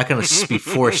beat me. I'm not going to be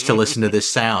forced to listen to this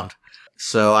sound.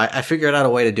 So I figured out a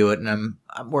way to do it and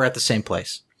we're at the same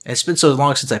place. And it's been so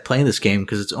long since I played this game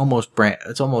because it's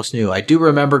almost new. I do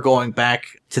remember going back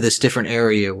to this different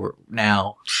area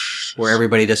where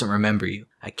everybody doesn't remember you.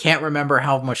 I can't remember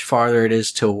how much farther it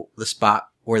is to the spot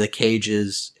where the cage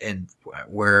is and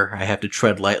where I have to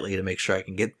tread lightly to make sure I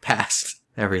can get past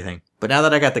everything. But now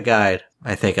that I got the guide,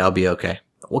 I think I'll be okay.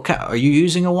 Are you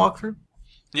using a walkthrough?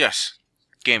 Yes.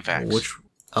 GameFAQs.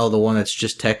 The one that's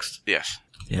just text? Yes.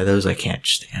 Yeah, those I can't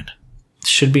stand.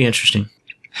 Should be interesting.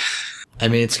 I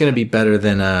mean, it's going to be better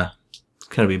than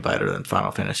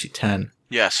Final Fantasy X.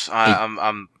 Yes,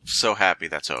 I'm so happy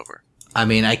that's over. I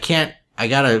mean, I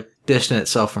gotta distance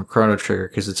itself from Chrono Trigger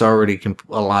because it's already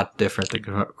a lot different than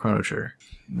Chrono Trigger.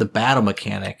 The battle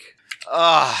mechanic is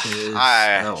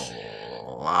a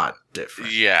lot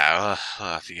different. Yeah, we'll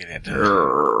have to get into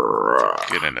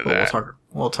that.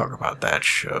 We'll talk about that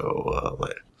show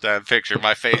later. That picture,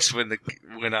 my face when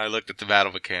I looked at the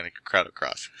battle mechanic of Chrono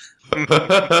Cross.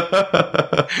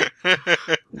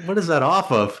 What is that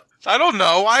off of? I don't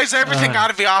know. Why is everything got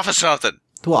to be off of something?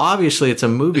 Well, obviously it's a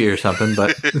movie or something,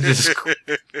 but it's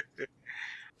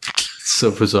so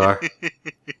bizarre.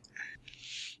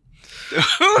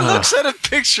 Who looks at a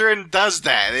picture and does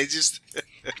that? They just...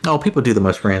 people do the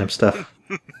most random stuff.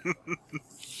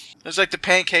 It's like the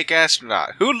pancake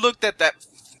astronaut. Who looked at the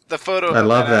photo of I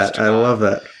love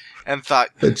that. And thought,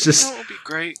 it's just, it would be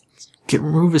great.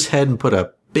 Remove his head and put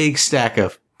a big stack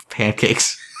of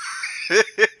pancakes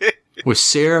with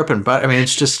syrup and butter. I mean,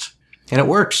 it's just, and it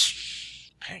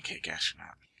works. Pancake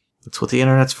astronaut. That's what the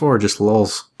internet's for, just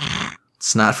lulz.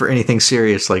 It's not for anything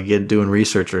serious like doing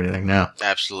research or anything now.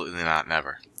 Absolutely not,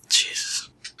 never. Jesus.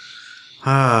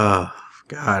 Oh,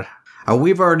 God.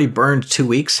 We've already burned 2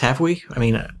 weeks, have we? I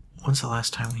mean, when's the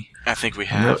last time we... I think we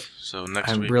have. So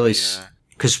next week...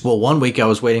 Because, 1 week I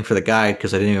was waiting for the guide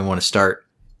because I didn't even want to start.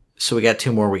 So we got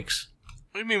 2 more weeks.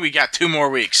 What do you mean we got 2 more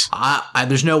weeks?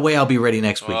 There's no way I'll be ready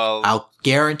next week. I'll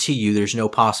guarantee you there's no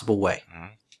possible way.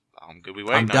 I'm good. We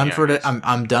waiting.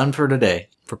 I'm done for today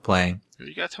for playing. What do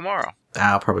you got tomorrow?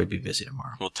 I'll probably be busy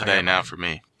tomorrow. Well, today now for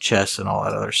me. Chess and all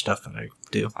that other stuff that I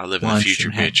do. I live in the future,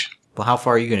 bitch. Well, how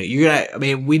far are you going to... You're gonna. I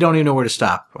mean, we don't even know where to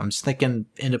stop. I'm just thinking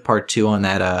into part 2 on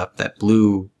that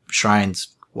blue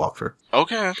shrines walkthrough.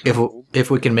 Okay.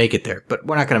 If we can make it there. But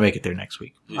we're not going to make it there next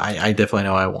week. I definitely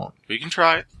know I won't. We can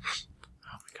try it.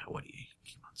 Oh my God, what do you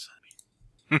keep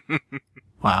on sending me?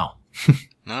 Wow.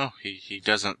 No, he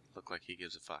doesn't look like he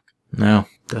gives a fuck. No,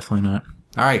 definitely not.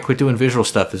 All right, quit doing visual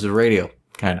stuff. This is radio,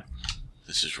 kind of.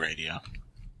 This is radio.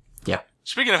 Yeah.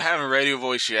 Speaking of having a radio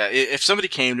voice, yeah, if somebody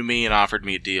came to me and offered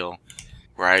me a deal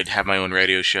where I'd have my own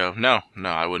radio show, no,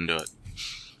 I wouldn't do it.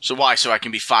 So why? So I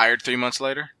can be fired 3 months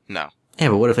later? No. Yeah,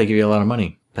 but what if they give you a lot of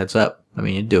money? Heads up. I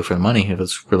mean, you'd do it for the money if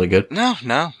it's really good. No.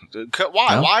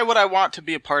 Why? No? Why would I want to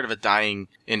be a part of a dying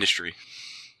industry?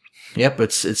 Yep,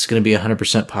 it's going to be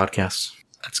 100% podcasts.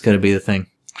 That's going to be the thing.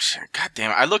 God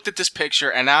damn it. I looked at this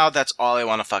picture, and now that's all I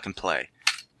want to fucking play.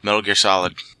 Metal Gear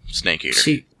Solid Snake Eater.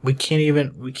 See, we can't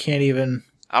even...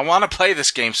 I want to play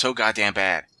this game so goddamn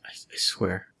bad. I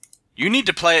swear. You need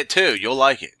to play it, too. You'll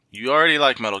like it. You already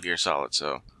like Metal Gear Solid,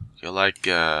 so you'll like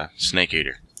Snake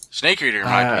Eater. Snake Eater, in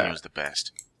my opinion, was the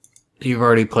best. You've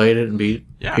already played it and beat it?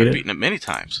 Yeah, I've beaten it many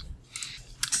times.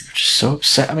 I'm just so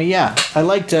upset. I mean, yeah, I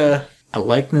liked the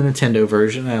Nintendo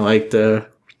version. I liked the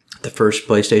first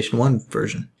PlayStation 1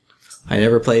 version. I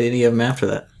never played any of them after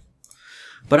that.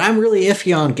 But I'm really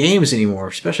iffy on games anymore,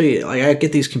 especially, like, I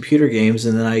get these computer games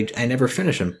and then I never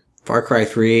finish them. Far Cry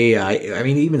 3, I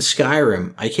mean, even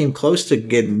Skyrim. I came close to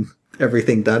getting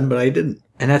everything done, but I didn't.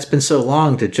 And that's been so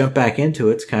long to jump back into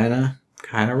it's kind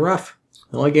of rough.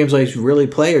 The only games I really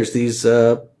play are these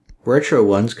retro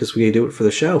ones because we do it for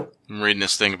the show. I'm reading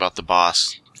this thing about the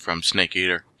boss from Snake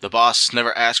Eater. The boss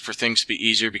never asks for things to be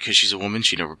easier because she's a woman.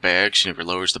 She never begs. She never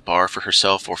lowers the bar for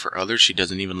herself or for others. She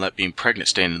doesn't even let being pregnant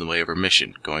stand in the way of her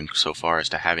mission, going so far as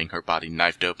to having her body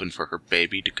knifed open for her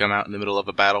baby to come out in the middle of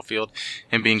a battlefield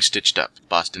and being stitched up. The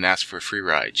boss didn't ask for a free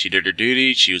ride. She did her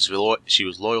duty. She was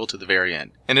loyal to the very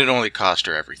end. And it only cost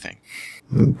her everything.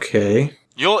 Okay.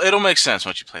 It'll make sense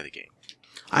once you play the game.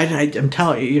 I'm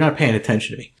telling you, you're not paying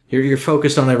attention to me. You're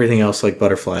focused on everything else like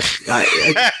butterflies.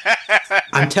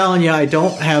 I'm telling you, I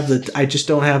just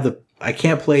don't have the. I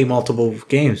can't play multiple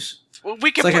games. Well,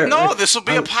 we can. This will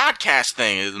be a podcast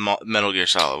thing. Metal Gear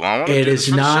Solid. It is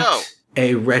not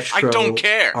a retro. I don't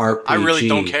care. RPG. I really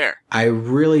don't care. I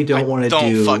really don't want to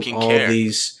do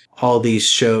all these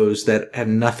shows that have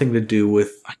nothing to do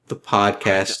with the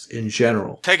podcast in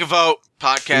general. Take a vote.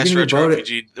 Podcast retro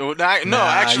RPG.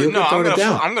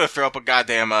 I'm going to throw up a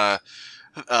goddamn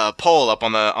poll up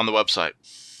on the website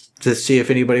to see if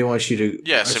anybody wants you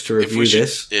to review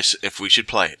this. If we should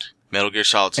play it, Metal Gear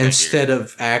Solid instead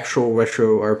of actual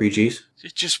retro RPGs.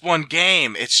 It's just one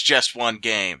game.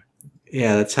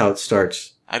 Yeah, that's how it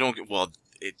starts.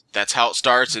 That's how it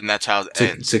starts, and that's how it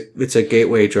ends. It's a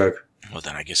gateway drug. Well,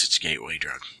 then I guess it's a gateway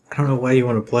drug. I don't know why you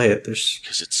want to play it.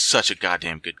 Because it's such a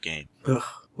goddamn good game. Ugh.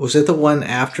 Was it the one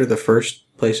after the first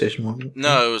PlayStation 1?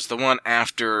 No, it was the one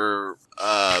after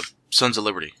Sons of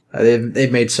Liberty.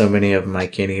 They've made so many of them, I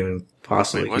can't even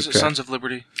possibly was it Sons of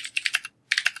Liberty?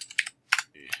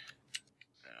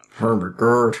 Herbert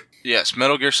Gerd. Yes,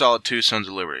 Metal Gear Solid 2 Sons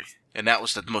of Liberty. And that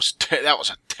was that was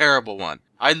a terrible one.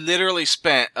 I literally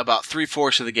spent about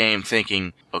 3/4 of the game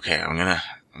thinking, okay, I'm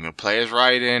gonna play as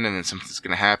Raiden, and then something's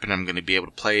gonna happen. I'm gonna be able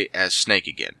to play as Snake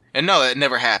again. And no, that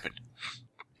never happened.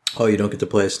 Oh, you don't get to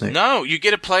play as Snake? No, you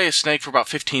get to play as Snake for about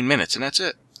 15 minutes, and that's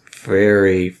it.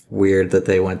 Very weird that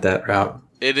they went that route.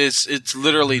 It's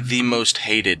literally the most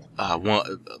hated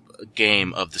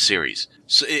game of the series.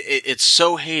 So it's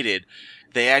so hated,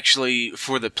 they actually,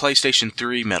 for the PlayStation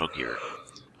 3 Metal Gear,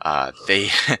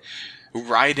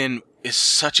 Raiden is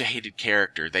such a hated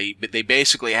character. They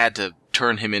basically had to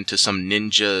turn him into some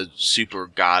ninja super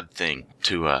god thing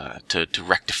to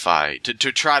rectify, to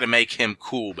try to make him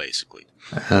cool, basically.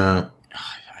 I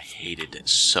hated it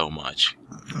so much.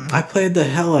 I played the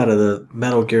hell out of the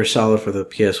Metal Gear Solid for the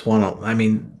PS1. I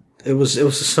mean, it was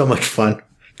so much fun.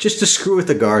 Just to screw with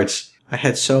the guards. I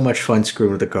had so much fun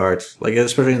screwing with the guards. Like,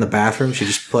 especially in the bathroom, she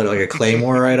just put like a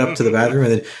claymore right up to the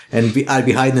bathroom, I'd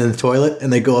be hiding in the toilet,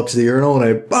 and they'd go up to the urinal, and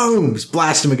I'd boom, just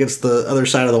blast them against the other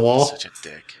side of the wall. Such a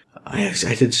dick. I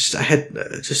had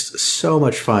just so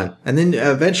much fun. And then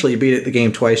eventually you beat the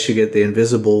game twice, you get the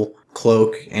invisible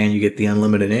cloak, and you get the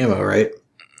unlimited ammo, right?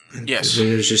 Yes.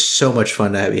 There's just so much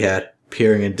fun to be had,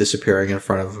 appearing and disappearing in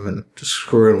front of them, and just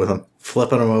screwing with them,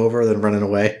 flipping them over, then running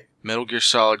away. Metal Gear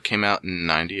Solid came out in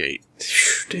 98.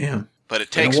 Damn. But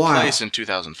it takes place in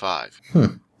 2005.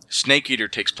 Snake Eater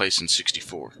takes place in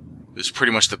 64. This is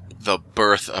pretty much the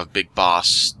birth of Big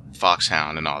Boss,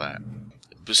 Foxhound, and all that.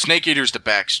 But Snake Eater's the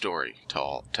backstory to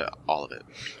all of it.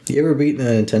 You ever beaten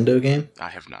a Nintendo game? I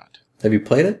have not. Have you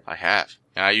played it? I have.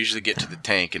 And I usually get to the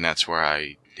tank, and that's where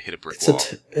I hit a brick wall.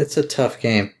 It's a tough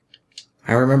game.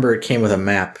 I remember it came with a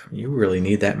map. You really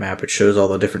need that map. It shows all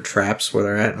the different traps where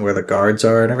they're at and where the guards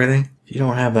are and everything. If you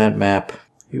don't have that map,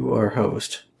 you are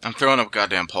host. I'm throwing up a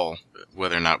goddamn poll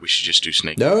whether or not we should just do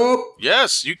Snake. Nope.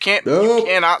 Yes, you can't. Nope. You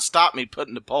cannot stop me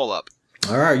putting the poll up.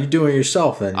 All right, you're doing it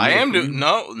yourself then. I am doing.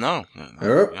 No. Nope.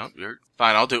 You're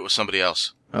fine. I'll do it with somebody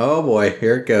else. Oh boy,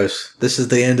 here it goes. This is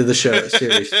the end of the show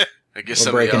series. I guess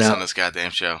somebody else on this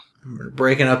goddamn show. We're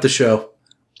breaking up the show.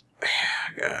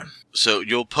 God. So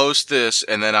you'll post this,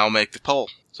 and then I'll make the poll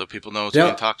so people know what's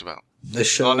being talked about. The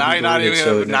show. Well, now you're not even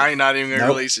going to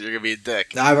release it. You're going to be a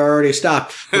dick. I've already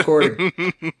stopped recording.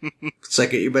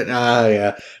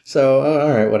 Yeah. So all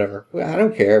right, whatever. I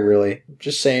don't care really. I'm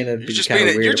just saying it'd be kind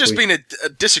of weird. You're just being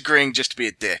disagreeing just to be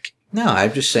a dick. No,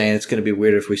 I'm just saying it's going to be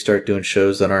weird if we start doing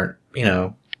shows that aren't,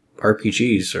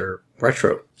 RPGs or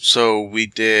retro. So we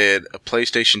did a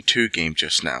PlayStation 2 game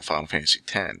just now, Final Fantasy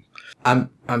X.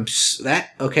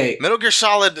 Okay. Metal Gear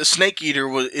Solid Snake Eater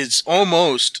is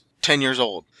almost 10 years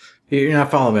old. You're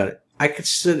not following about it. I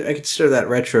consider that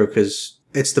retro because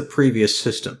it's the previous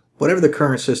system. Whatever the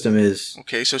current system is.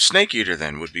 Okay, so Snake Eater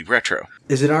then would be retro.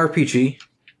 Is it RPG?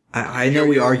 I know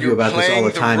we argue about this all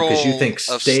the time because you think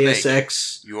Deus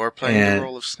Ex. You are playing the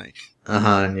role of Snake.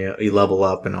 And you level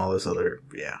up and all this other,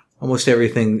 almost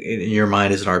everything in your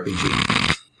mind is an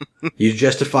RPG. You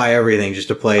justify everything just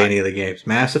to play any of the games.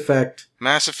 Mass Effect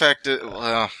 1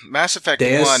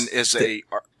 is a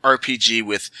RPG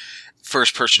with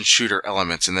first-person shooter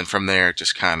elements, and then from there it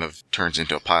just kind of turns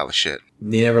into a pile of shit.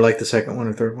 You never liked the second one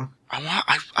or third one?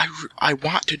 I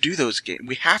want to do those games.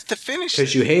 We have to finish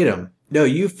Because it. you hate them. No,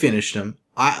 you finished them.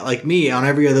 Like me, on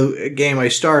every other game I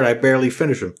start, I barely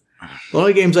finish them. The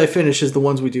only games I finish is the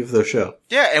ones we do for the show.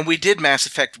 Yeah, and we did Mass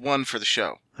Effect 1 for the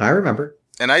show. I remember.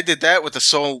 And I did that with the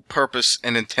sole purpose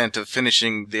and intent of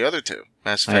finishing the other two.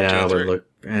 Mass Effect 2 and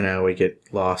 3. I know, we get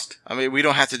lost. I mean, we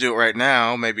don't have to do it right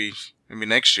now. Maybe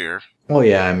next year. Well,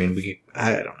 yeah, I mean,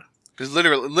 I don't know. Because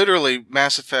literally,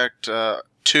 Mass Effect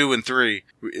 2 and 3,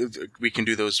 we can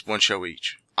do those one show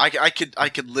each. I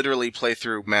could literally play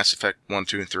through Mass Effect 1,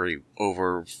 2, and 3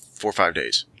 over 4 or 5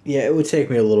 days. Yeah, it would take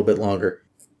me a little bit longer.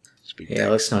 Yeah,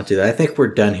 let's not do that. I think we're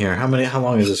done here. How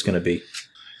long is this going to be?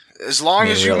 As long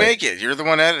as you make it. You're the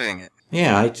one editing it.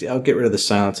 Yeah, I'll get rid of the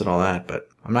silence and all that, but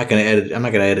I'm not going to edit. I'm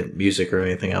not going to edit music or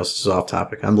anything else. This is off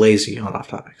topic. I'm lazy on off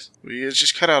topics. You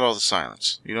just cut out all the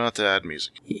silence. You don't have to add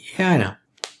music. Yeah, I know.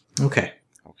 Okay.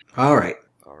 All right.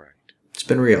 It's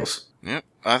been reals. Yep.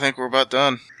 I think we're about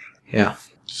done. Yeah.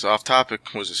 Just off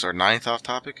topic. Was this our 9th off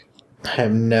topic? I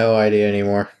have no idea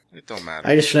anymore. It don't matter.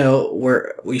 I just know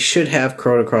we should have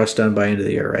Chrono Cross done by end of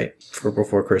the year, right? For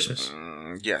before Christmas.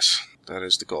 Yes, that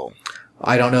is the goal.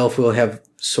 I don't know if we'll have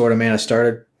Sword of Mana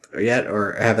started yet,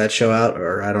 or have that show out,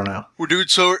 or I don't know. We're doing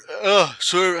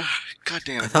God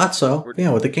damn it. I thought so. Yeah,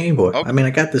 with the Game Boy. Okay. I mean,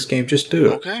 I got this game just to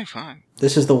do it. Okay, fine.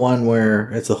 This is the one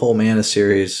where it's the whole Mana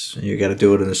series. You got to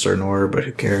do it in a certain order, but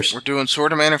who cares? We're doing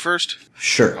Sword of Mana first?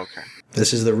 Sure. Okay.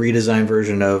 This is the redesigned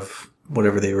version of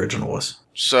whatever the original was.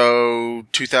 So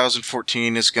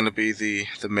 2014 is going to be the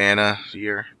Mana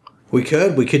year. We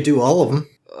could do all of them,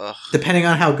 depending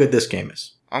on how good this game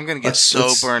is. I'm going to get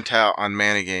burnt out on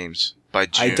Mana games by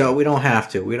June. We don't have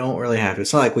to. We don't really have to.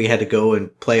 It's not like we had to go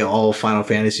and play all Final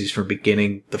Fantasies from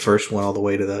beginning, the first one all the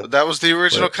way to the... That was the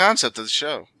original concept of the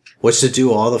show. What's to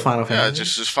do all the Final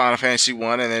Fantasies? Yeah, just Final Fantasy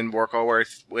 1 and then work all the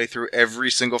way through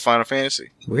every single Final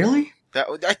Fantasy. Really?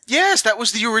 Yes, that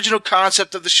was the original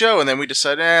concept of the show, and then we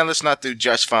decided, let's not do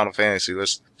just Final Fantasy.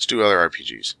 Let's do other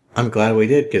RPGs. I'm glad we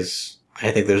did, because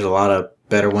I think there's a lot of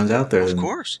better ones out there than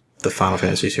the Final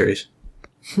Fantasy series.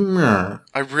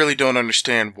 I really don't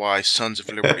understand why Sons of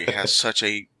Liberty has such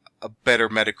a better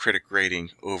Metacritic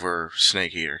rating over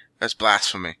Snake Eater. That's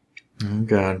blasphemy. Oh,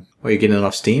 God. Are you getting it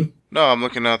off Steam? No, I'm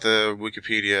looking at the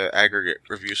Wikipedia aggregate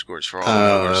review scores for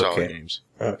all the solid games.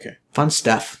 Okay. Fun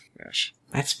stuff. Yes.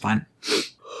 That's fun.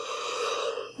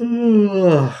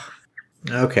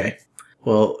 Okay.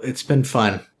 Well, it's been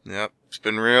fun. Yep. It's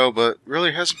been real, but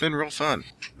really hasn't been real fun.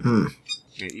 You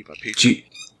gonna eat my pizza?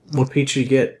 What pizza you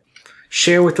get?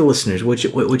 Share with the listeners.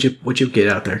 What'd you get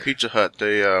out there? Pizza Hut.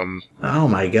 They Oh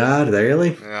my God!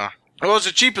 Really? Yeah. Well, it's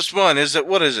the cheapest one.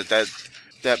 What is it? That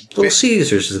Little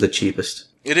Caesars is the cheapest.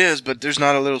 It is, but there's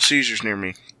not a Little Caesars near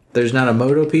me. There's not a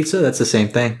Moto Pizza. That's the same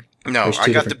thing. No, I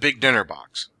got the big dinner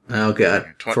box. Oh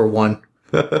God! For one.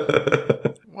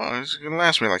 Well, it's gonna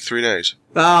last me like 3 days.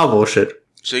 Oh, bullshit.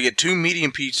 So you get 2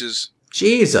 medium pizzas.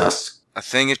 Jesus. A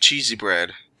thing of cheesy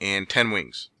bread and 10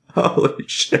 wings. Holy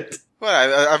shit.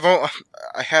 Well,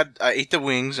 I ate the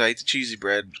wings, I ate the cheesy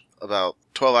bread about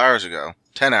 10 hours ago,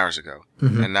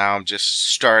 and now I'm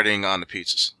just starting on the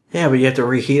pizzas. Yeah, but you have to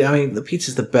reheat. I mean, the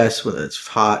pizza's the best when it's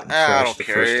hot and fresh. I don't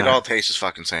care. It all tastes the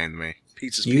fucking same to me.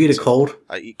 Pizza's You eat it cold?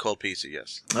 I eat cold pizza,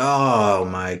 yes. Oh,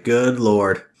 my good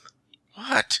Lord.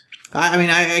 What? I mean,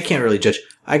 I can't really judge.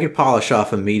 I could polish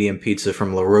off a medium pizza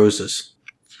from La Rosa's.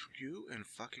 You and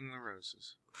fucking La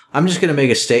Rosa's. I'm just going to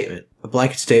make a statement. A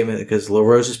blanket statement, because La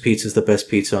Rosa's pizza is the best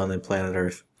pizza on the planet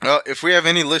Earth. Well, if we have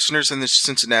any listeners in the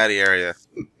Cincinnati area,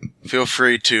 feel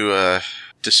free to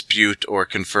dispute or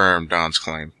confirm Don's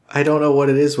claim. I don't know what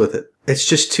it is with it. It's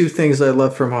just 2 things I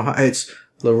love from Ohio. It's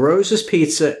La Rosa's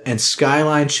pizza and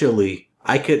Skyline chili.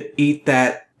 I could eat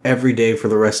that every day for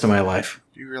the rest of my life.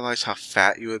 Do you realize how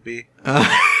fat you would be?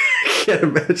 I can't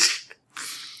imagine.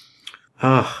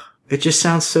 It just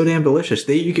sounds so damn delicious.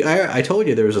 I told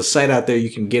you there was a site out there you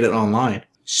can get it online.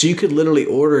 So you could literally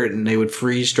order it and they would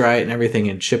freeze dry it and everything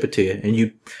and ship it to you.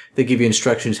 And they give you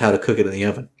instructions how to cook it in the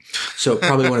oven. So it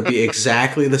probably wouldn't be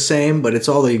exactly the same, but it's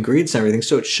all the ingredients and everything.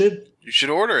 So it should. You should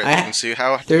order it and see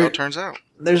how it turns out.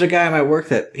 There's a guy at my work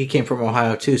that he came from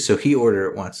Ohio too, so he ordered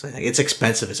it once. I think it's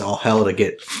expensive as all hell to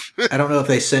get. I don't know if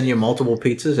they send you multiple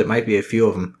pizzas. It might be a few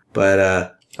of them,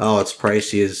 but it's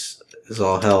pricey as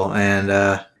all hell.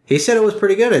 And he said it was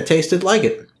pretty good. It tasted like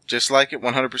it. Just like it,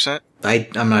 100%.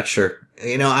 I'm not sure.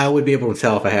 I would be able to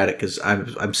tell if I had it because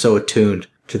I'm so attuned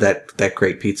to that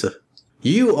great pizza.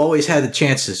 You always had the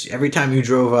chances every time you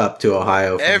drove up to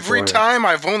Ohio. Every Florida. time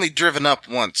I've only driven up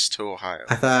once to Ohio.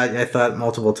 I thought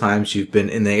multiple times you've been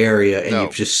in the area and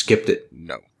you've just skipped it.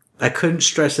 No. I couldn't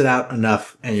stress it out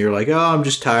enough. And you're like, oh, I'm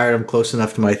just tired. I'm close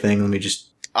enough to my thing. Let me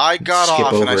just I got Skip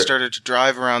off and I over it. started to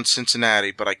drive around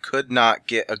Cincinnati, but I could not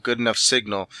get a good enough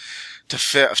signal to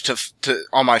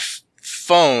on my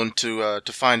phone to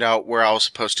find out where I was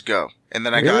supposed to go. And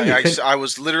then Really? You couldn't- I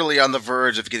was literally on the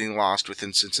verge of getting lost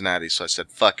within Cincinnati, so I said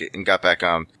fuck it and got back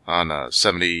on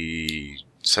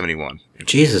 71.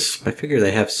 Jesus, I figure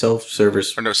they have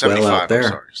self-service Or no, 75. well out there. I'm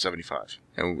sorry, 75.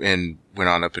 And went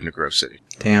on up into Grove City.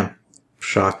 Damn,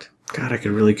 shocked. God, I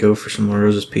could really go for some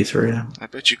Rosa's pizza right now. I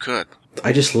bet you could.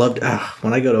 I just loved.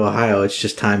 When I go to Ohio, it's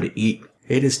just time to eat.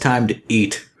 It is time to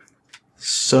eat.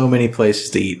 So many places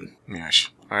to eat. Yes.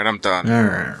 All right, I'm done. All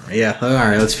right, yeah. All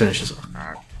right, let's finish this off.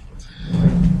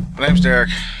 My name's Derek.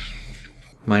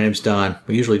 My name's Don.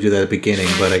 We usually do that at the beginning,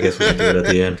 but I guess we can do it at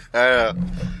the end.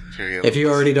 If you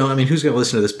already don't, I mean, who's going to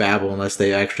listen to this babble unless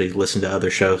they actually listen to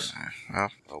other shows? Oh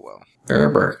well.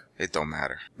 Erber. It don't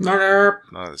matter. Erber.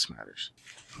 None of this matters.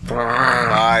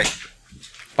 Bye.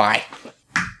 Bye.